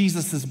takes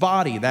Jesus'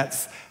 body.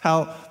 That's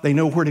how they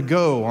know where to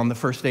go on the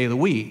first day of the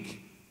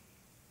week.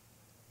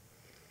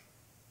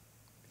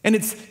 And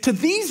it's to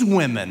these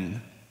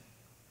women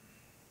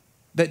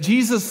that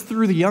Jesus,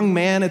 through the young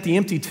man at the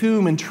empty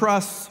tomb,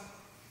 entrusts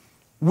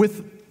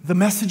with the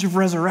message of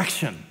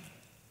resurrection.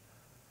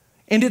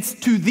 And it's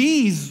to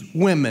these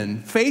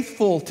women,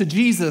 faithful to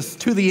Jesus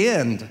to the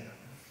end,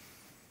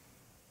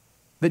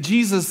 that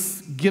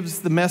Jesus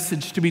gives the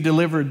message to be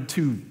delivered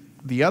to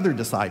the other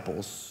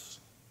disciples,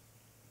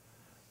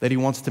 that he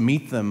wants to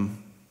meet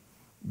them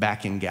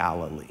back in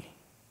Galilee.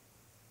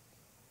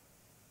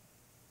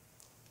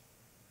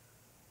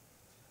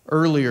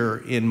 Earlier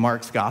in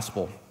Mark's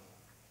gospel,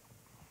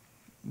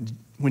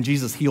 when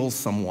Jesus heals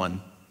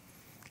someone,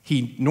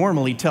 he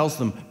normally tells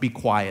them, be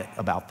quiet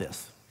about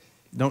this.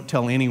 Don't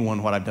tell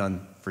anyone what I've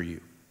done for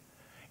you.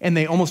 And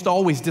they almost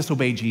always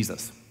disobey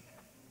Jesus.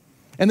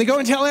 And they go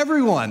and tell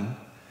everyone.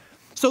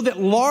 So that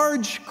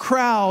large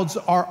crowds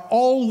are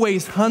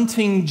always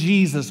hunting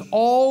Jesus,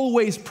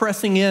 always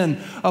pressing in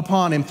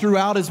upon him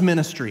throughout his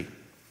ministry.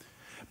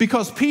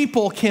 Because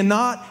people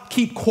cannot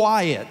keep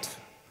quiet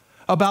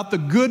about the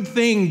good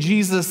thing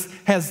Jesus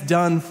has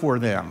done for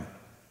them.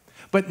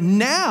 But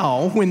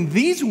now, when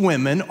these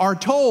women are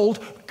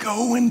told,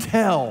 go and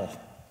tell,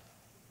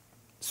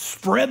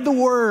 spread the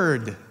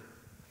word,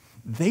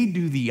 they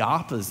do the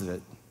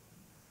opposite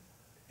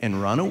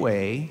and run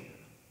away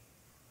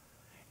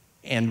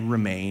and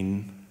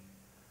remain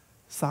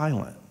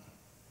silent.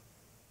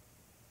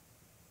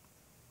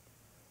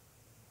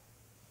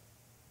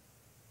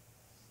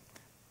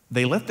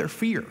 they let their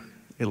fear,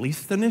 at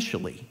least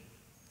initially,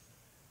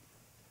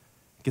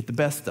 get the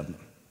best of them.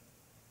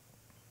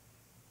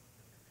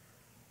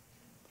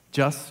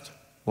 Just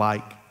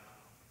like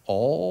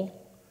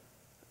all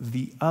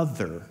the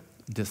other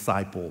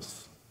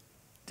disciples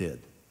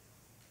did.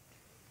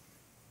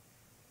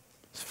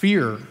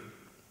 Fear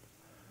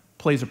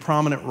plays a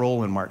prominent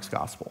role in Mark's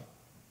gospel.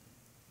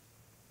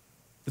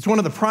 It's one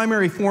of the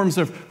primary forms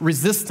of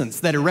resistance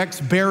that erects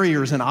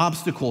barriers and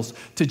obstacles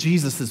to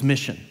Jesus'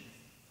 mission.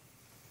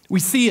 We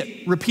see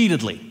it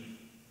repeatedly.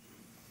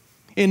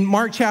 In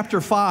Mark chapter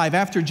 5,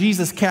 after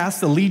Jesus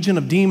cast a legion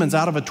of demons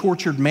out of a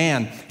tortured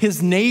man,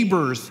 his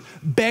neighbors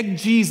begged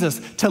Jesus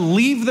to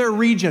leave their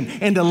region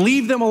and to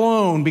leave them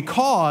alone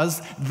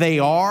because they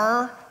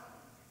are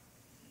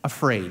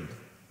afraid.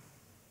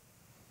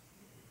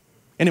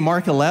 And in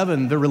Mark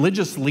 11, the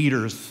religious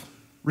leaders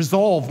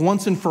resolve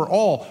once and for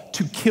all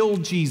to kill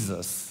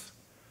Jesus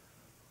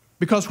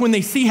because when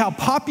they see how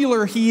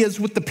popular he is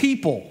with the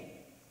people,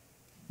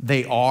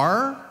 they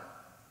are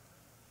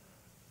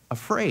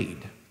afraid.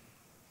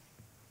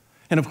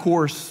 And of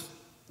course,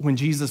 when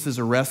Jesus is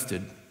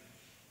arrested,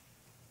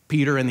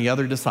 Peter and the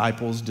other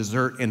disciples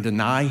desert and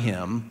deny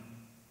him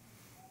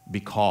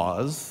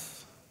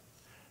because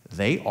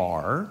they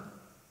are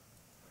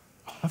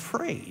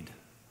afraid.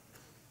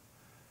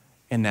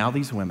 And now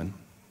these women,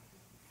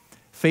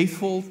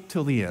 faithful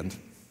till the end,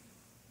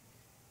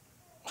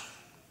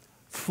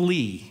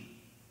 flee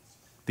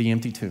the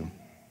empty tomb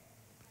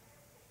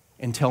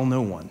and tell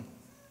no one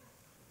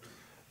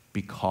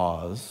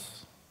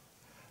because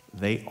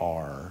they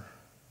are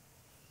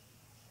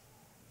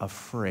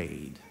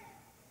afraid.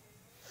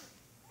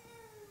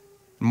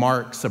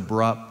 Mark's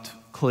abrupt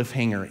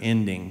cliffhanger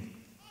ending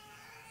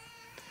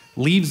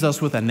leaves us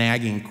with a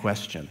nagging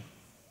question.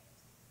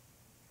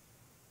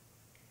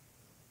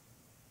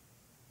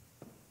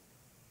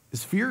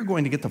 Is fear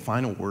going to get the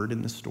final word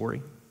in this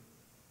story?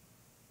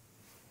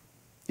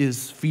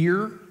 Is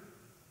fear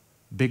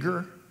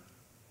bigger,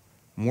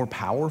 more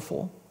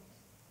powerful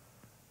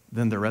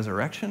than the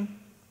resurrection?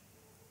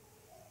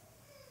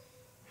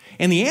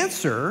 And the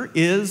answer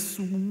is,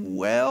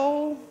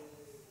 well,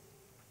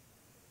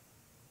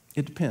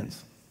 it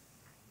depends.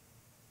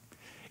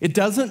 It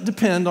doesn't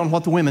depend on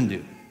what the women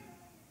do.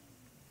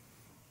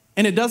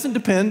 And it doesn't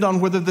depend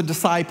on whether the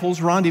disciples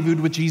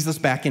rendezvoused with Jesus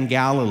back in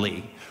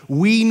Galilee.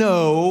 We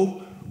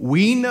know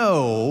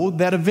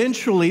that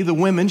eventually the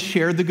women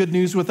shared the good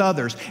news with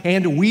others.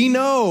 And we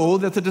know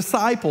that the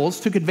disciples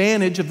took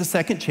advantage of the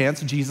second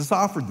chance Jesus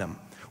offered them.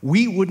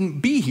 We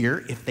wouldn't be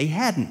here if they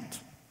hadn't.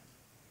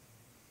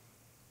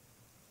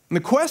 And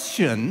the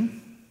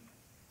question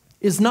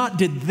is not,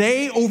 did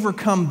they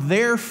overcome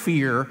their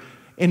fear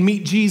and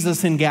meet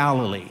Jesus in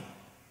Galilee?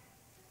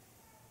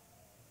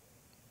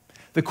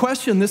 The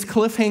question this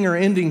cliffhanger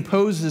ending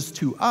poses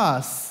to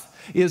us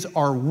is,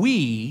 are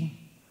we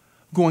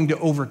going to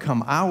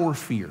overcome our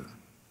fear?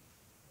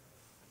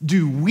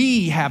 Do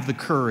we have the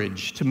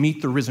courage to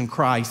meet the risen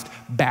Christ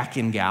back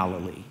in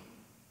Galilee?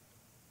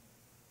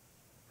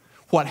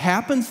 What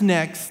happens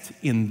next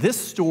in this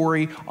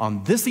story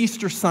on this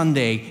Easter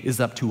Sunday is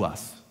up to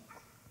us.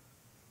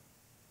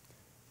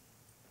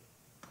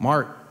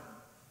 Mark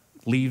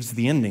leaves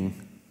the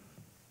ending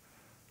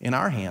in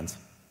our hands.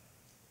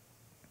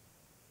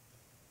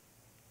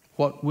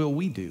 What will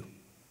we do?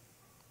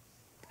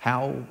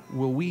 How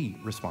will we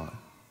respond?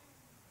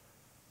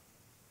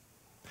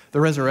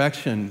 The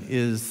resurrection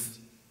is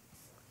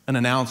an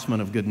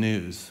announcement of good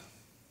news,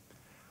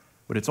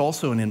 but it's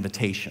also an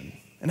invitation.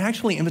 And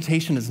actually,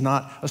 invitation is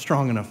not a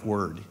strong enough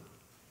word.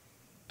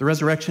 The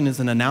resurrection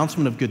is an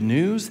announcement of good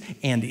news,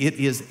 and it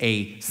is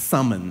a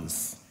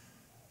summons.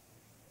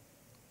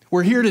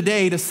 We're here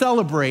today to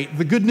celebrate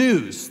the good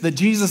news that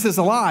Jesus is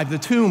alive, the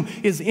tomb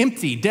is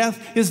empty,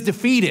 death is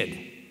defeated.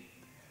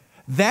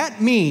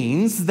 That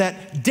means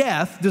that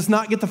death does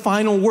not get the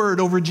final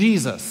word over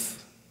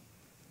Jesus.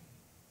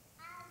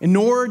 And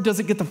nor does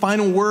it get the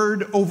final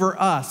word over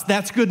us.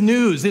 That's good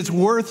news. It's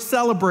worth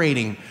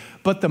celebrating.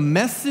 But the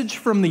message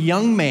from the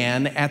young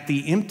man at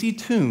the empty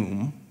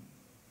tomb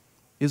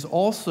is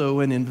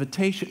also an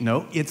invitation.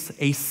 No, it's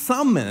a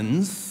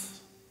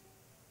summons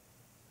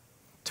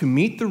to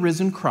meet the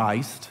risen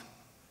Christ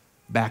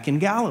back in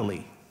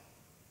Galilee.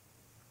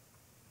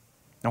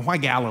 Now, why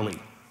Galilee?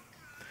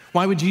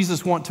 Why would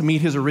Jesus want to meet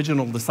his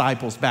original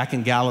disciples back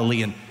in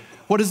Galilee? And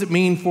what does it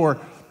mean for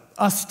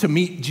us to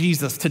meet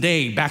Jesus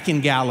today back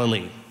in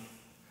Galilee?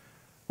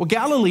 Well,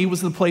 Galilee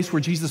was the place where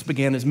Jesus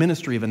began his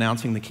ministry of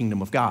announcing the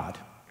kingdom of God.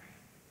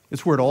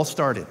 It's where it all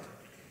started.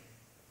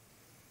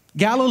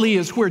 Galilee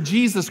is where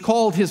Jesus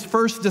called his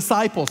first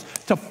disciples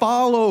to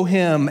follow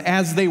him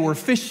as they were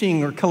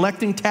fishing or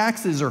collecting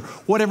taxes or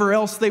whatever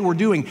else they were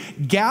doing.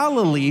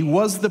 Galilee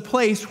was the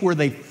place where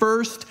they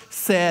first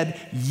said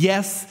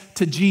yes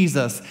to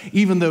Jesus,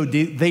 even though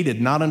they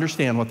did not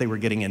understand what they were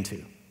getting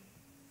into.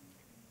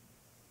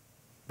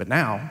 But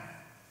now,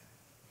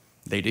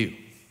 they do.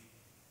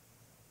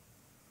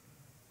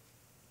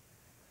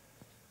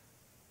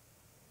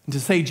 And to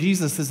say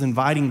Jesus is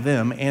inviting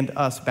them and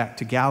us back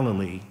to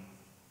Galilee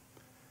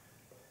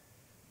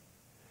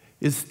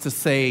is to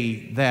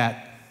say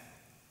that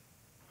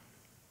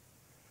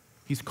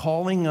he's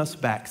calling us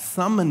back,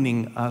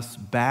 summoning us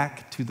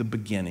back to the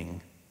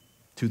beginning,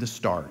 to the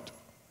start,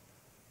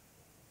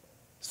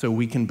 so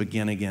we can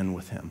begin again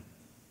with him.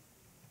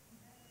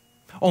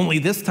 Only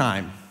this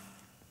time,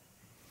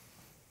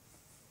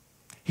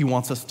 he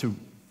wants us to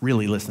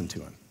really listen to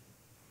him.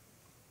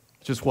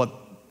 Just what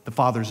the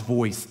Father's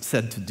voice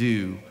said to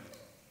do,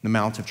 the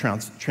Mount of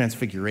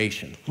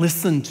Transfiguration.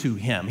 Listen to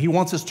him. He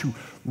wants us to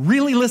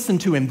really listen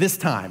to him this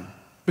time,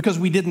 because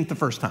we didn't the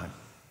first time.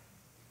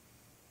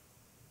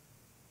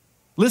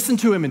 Listen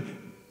to him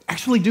and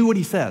actually do what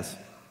he says.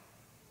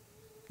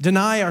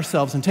 Deny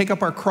ourselves and take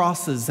up our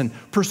crosses and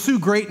pursue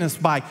greatness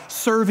by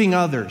serving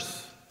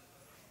others.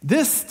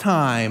 This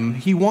time,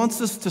 he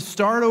wants us to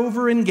start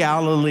over in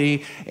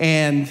Galilee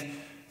and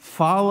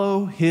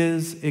follow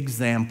his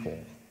example.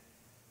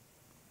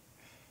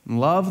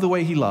 Love the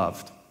way he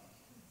loved.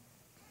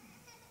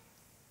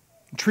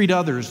 Treat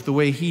others the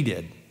way he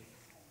did.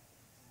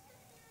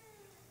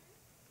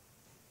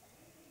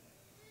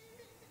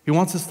 He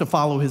wants us to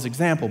follow his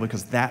example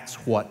because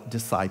that's what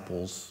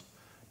disciples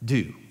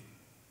do.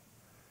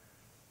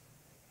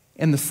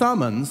 And the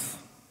summons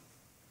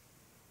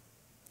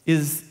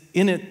is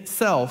in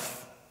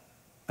itself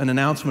an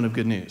announcement of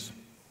good news.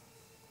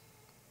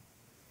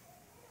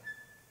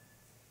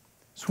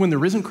 So when the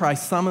risen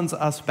Christ summons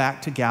us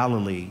back to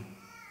Galilee,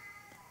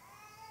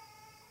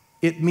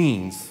 it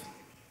means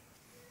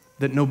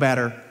that no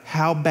matter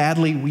how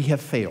badly we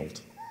have failed,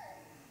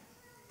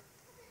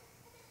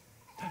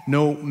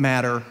 no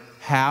matter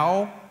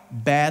how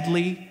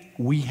badly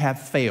we have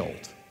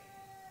failed,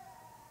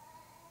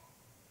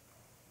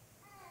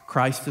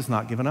 Christ has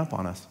not given up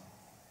on us.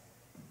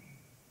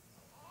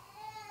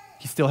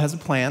 He still has a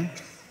plan,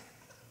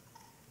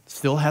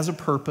 still has a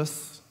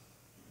purpose,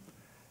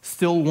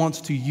 still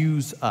wants to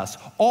use us,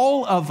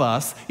 all of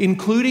us,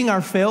 including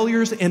our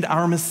failures and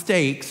our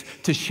mistakes,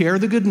 to share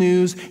the good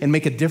news and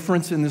make a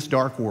difference in this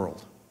dark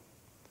world.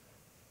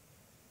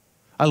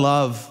 I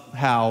love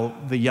how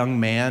the young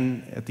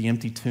man at the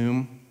empty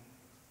tomb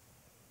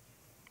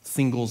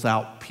singles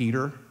out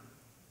Peter.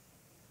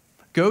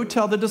 Go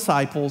tell the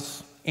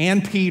disciples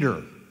and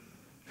Peter,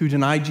 who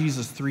denied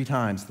Jesus 3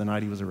 times the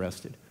night he was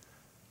arrested.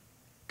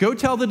 Go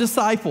tell the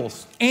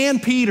disciples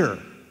and Peter,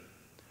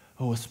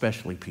 oh,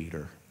 especially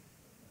Peter.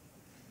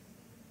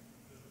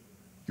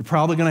 You're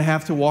probably going to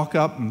have to walk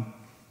up and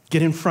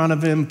get in front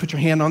of him, put your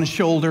hand on his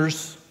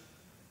shoulders,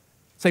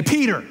 say,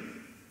 Peter,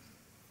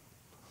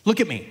 look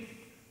at me.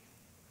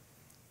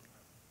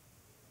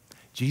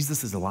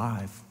 Jesus is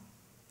alive,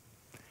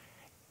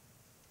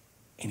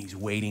 and he's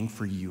waiting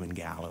for you in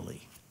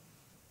Galilee.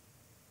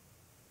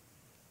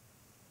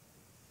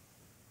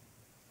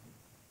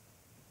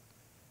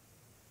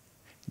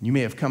 You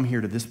may have come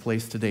here to this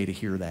place today to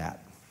hear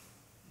that.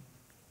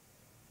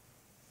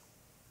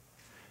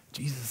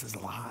 Jesus is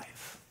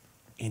alive,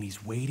 and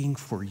he's waiting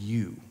for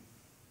you.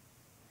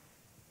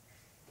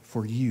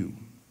 For you.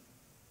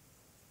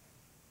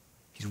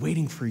 He's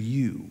waiting for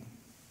you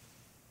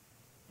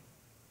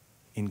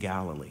in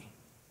Galilee.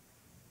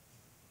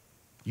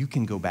 You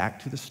can go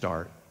back to the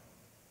start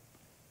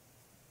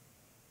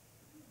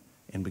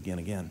and begin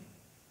again.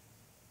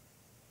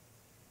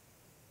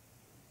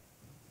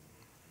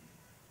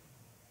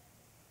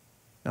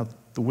 Now,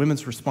 the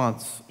women's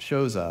response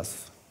shows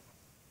us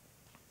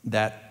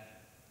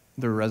that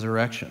the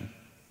resurrection,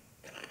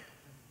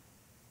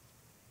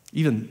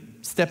 even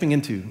stepping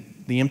into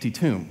the empty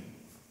tomb,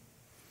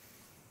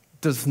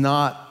 does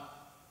not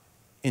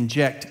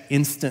inject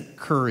instant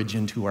courage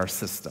into our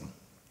system.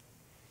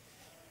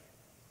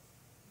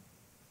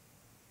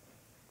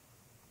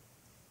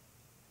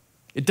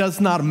 It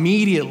does not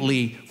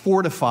immediately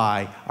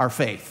fortify our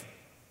faith.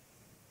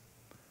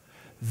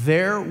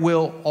 There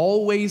will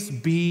always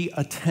be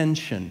a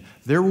tension.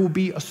 There will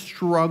be a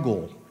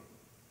struggle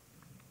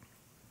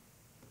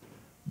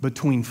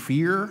between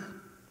fear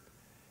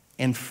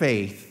and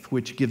faith,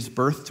 which gives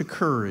birth to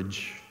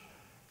courage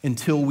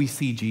until we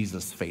see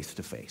Jesus face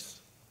to face.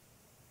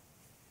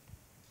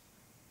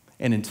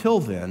 And until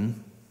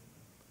then,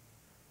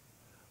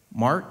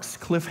 Mark's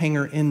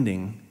cliffhanger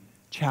ending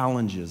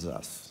challenges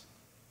us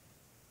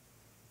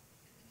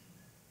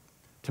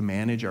to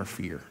manage our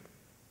fear.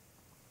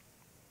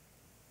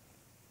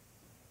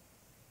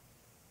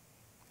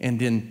 And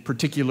in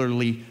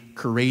particularly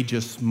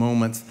courageous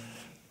moments,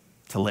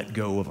 to let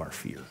go of our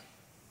fear.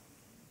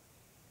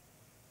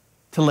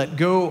 To let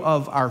go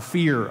of our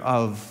fear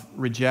of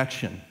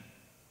rejection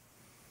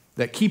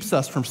that keeps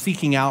us from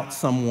seeking out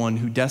someone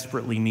who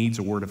desperately needs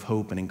a word of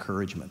hope and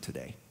encouragement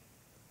today.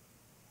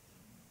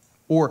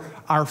 Or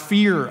our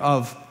fear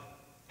of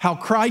how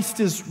Christ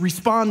is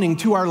responding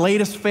to our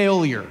latest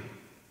failure.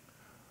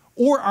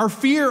 Or our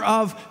fear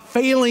of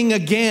failing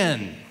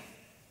again.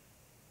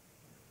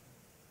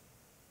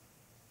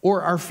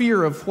 Or our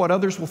fear of what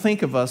others will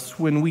think of us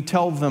when we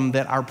tell them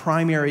that our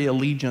primary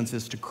allegiance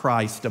is to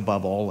Christ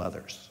above all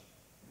others.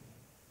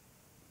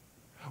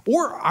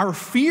 or our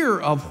fear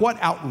of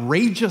what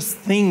outrageous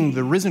thing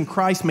the risen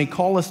Christ may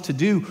call us to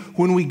do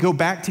when we go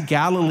back to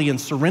Galilee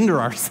and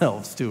surrender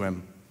ourselves to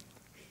him.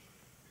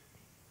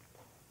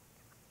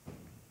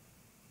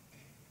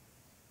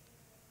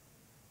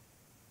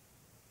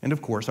 And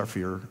of course, our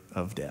fear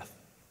of death,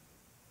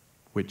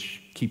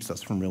 which keeps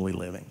us from really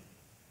living.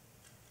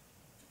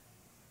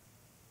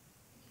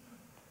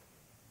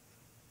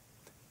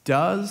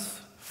 Does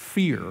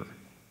fear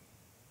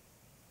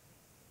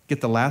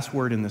get the last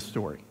word in this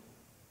story?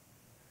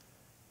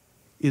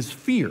 Is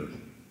fear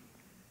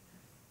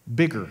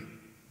bigger,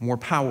 more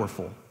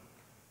powerful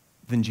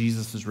than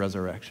Jesus'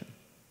 resurrection?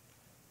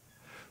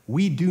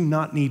 We do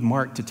not need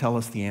Mark to tell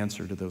us the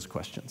answer to those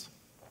questions.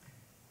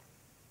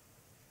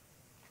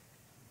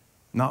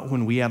 Not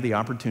when we have the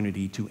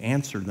opportunity to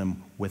answer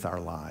them with our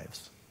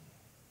lives.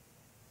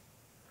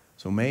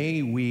 So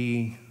may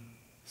we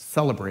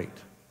celebrate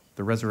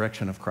the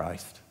resurrection of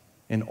Christ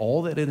and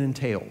all that it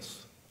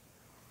entails,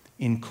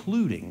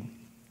 including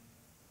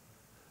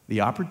the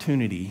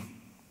opportunity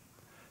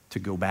to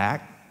go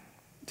back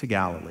to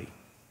Galilee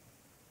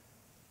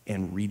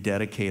and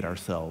rededicate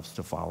ourselves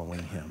to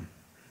following him.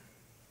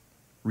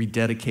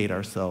 Rededicate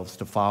ourselves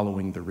to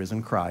following the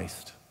risen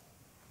Christ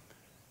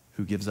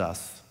who gives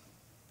us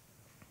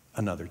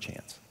another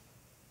chance.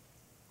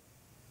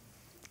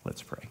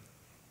 Let's pray.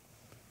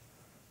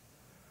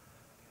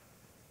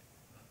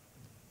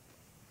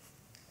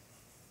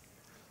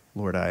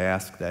 Lord, I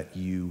ask that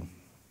you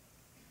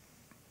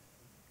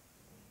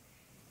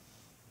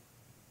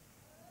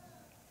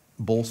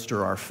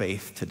bolster our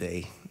faith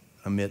today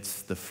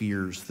amidst the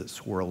fears that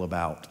swirl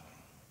about.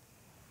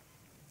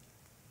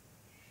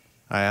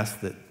 I ask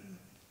that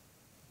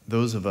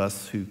those of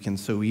us who can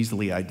so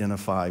easily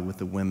identify with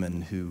the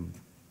women who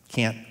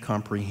can't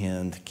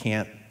comprehend,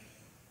 can't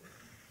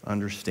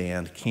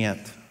understand,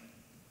 can't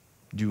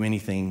do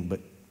anything but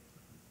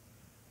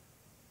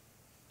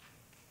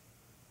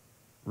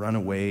run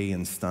away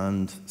in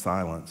stunned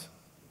silence,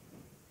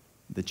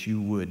 that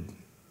you would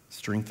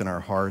strengthen our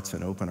hearts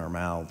and open our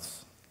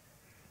mouths,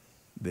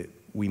 that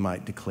we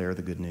might declare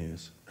the good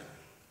news.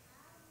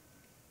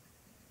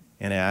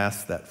 And I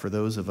ask that for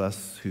those of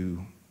us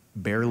who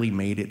barely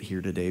made it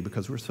here today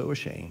because we're so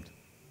ashamed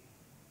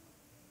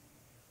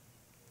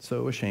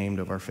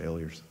of our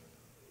failures,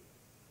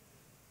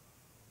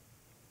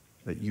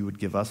 that you would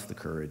give us the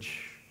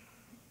courage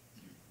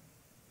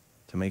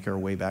to make our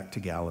way back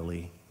to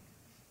Galilee,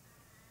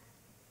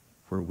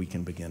 where we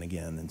can begin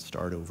again and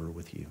start over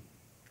with you.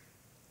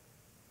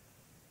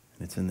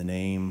 And it's in the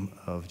name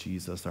of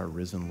Jesus, our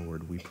risen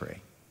Lord, we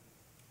pray.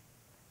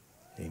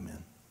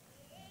 Amen.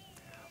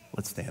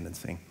 Let's stand and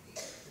sing.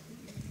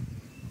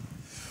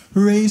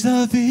 Raise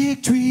a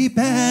victory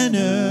banner,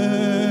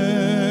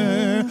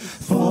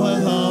 for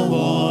the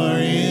war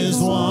is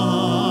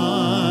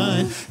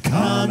won.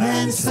 Come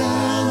and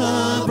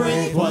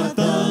celebrate what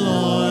the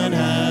Lord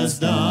has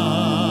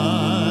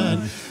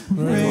done.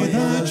 With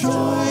the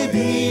joy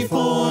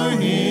before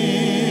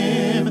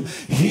him,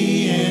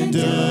 he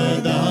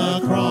endured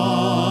the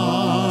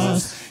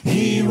cross.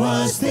 He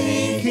was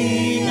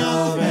thinking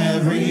of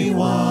every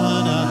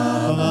one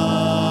of us.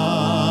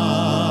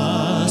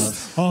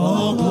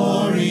 All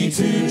glory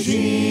to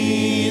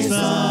Jesus.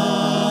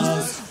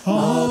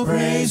 All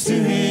praise to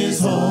his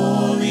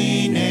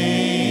holy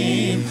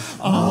name.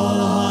 All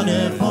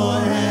honor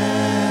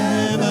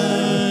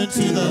forever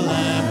to the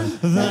Lamb,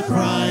 the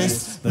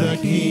Christ, the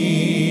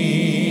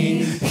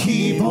King.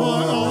 He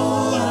bore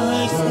all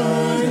our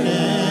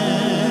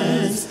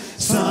burdens,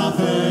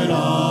 suffered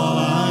all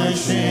our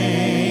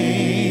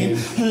shame,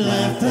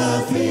 left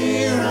the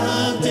fear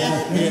of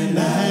death in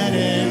that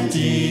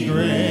empty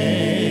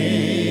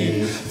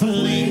grave.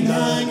 Fling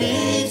the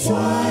gates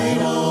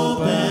wide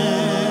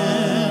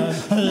open,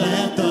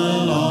 let the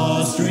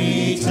lost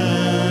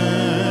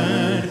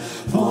return,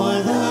 for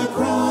the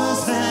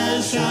cross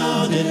has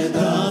shouted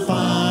the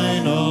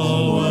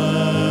final word.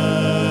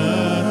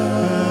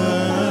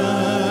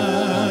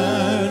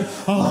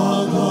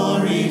 All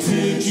glory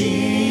to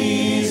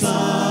Jesus,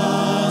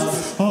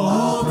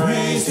 all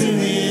praise to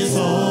his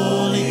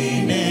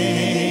holy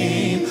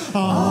name,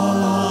 all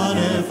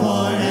honor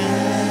forever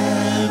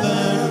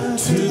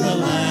to the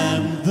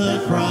Lamb,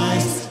 the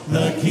Christ,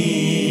 the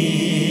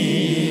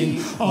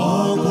King.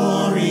 All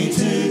glory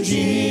to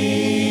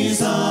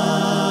Jesus,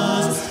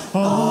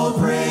 all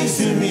praise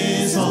to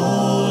his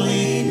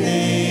holy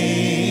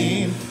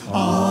name,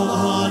 all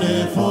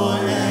honor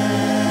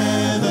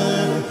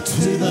forever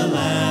to the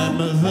Lamb,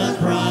 the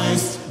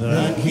Christ,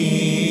 the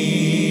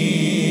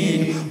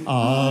King.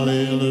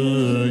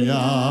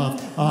 Alleluia,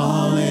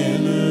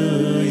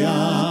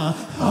 alleluia,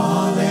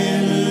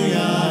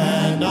 alleluia,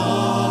 and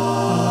amen.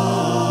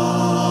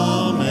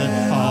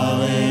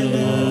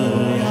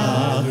 Alleluia,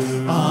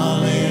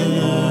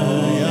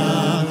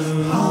 alleluia,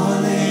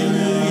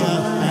 alleluia,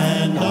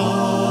 and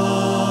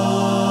amen.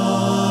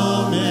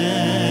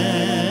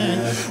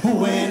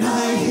 When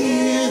I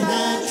hear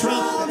that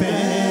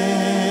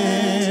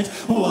trumpet,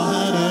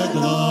 what a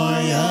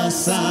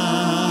glorious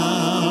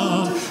sound.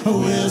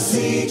 We'll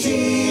see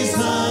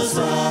Jesus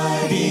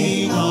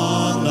riding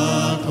on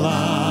the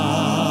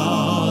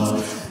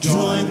clouds.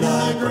 Join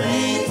the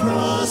great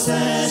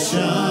procession,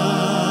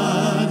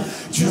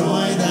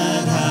 joy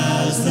that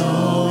has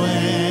no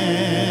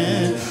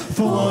end.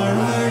 For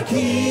our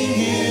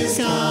King is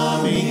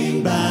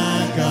coming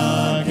back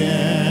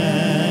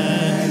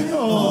again.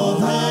 Oh,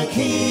 the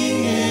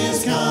King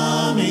is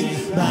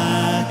coming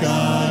back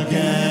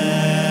again.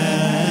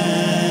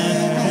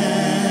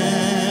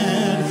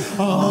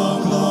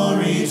 All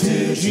glory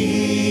to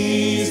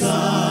Jesus.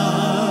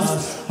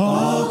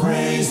 All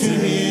praise to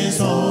his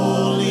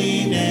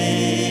holy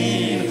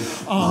name.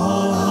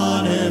 All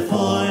honor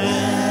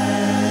forever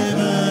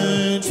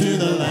to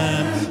the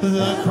Lamb,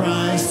 the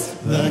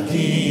Christ, the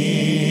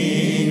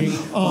King.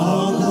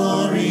 All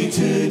glory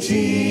to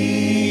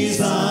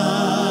Jesus.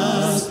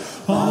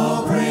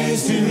 All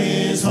praise to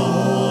his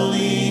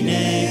holy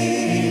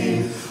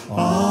name.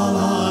 All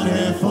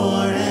honor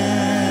forever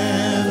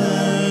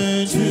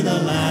to the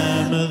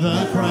Lamb,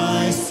 the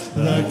Christ,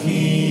 the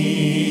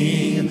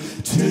King.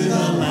 To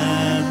the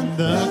Lamb,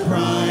 the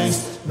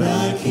Christ,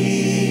 the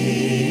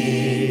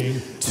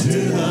King. To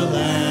the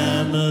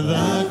Lamb,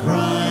 the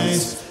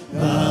Christ,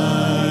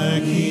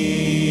 the King.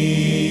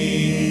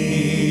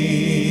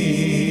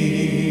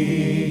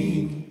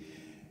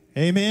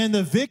 Amen.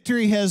 The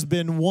victory has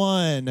been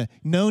won.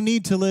 No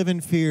need to live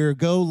in fear.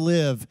 Go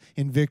live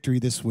in victory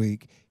this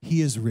week.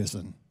 He is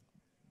risen.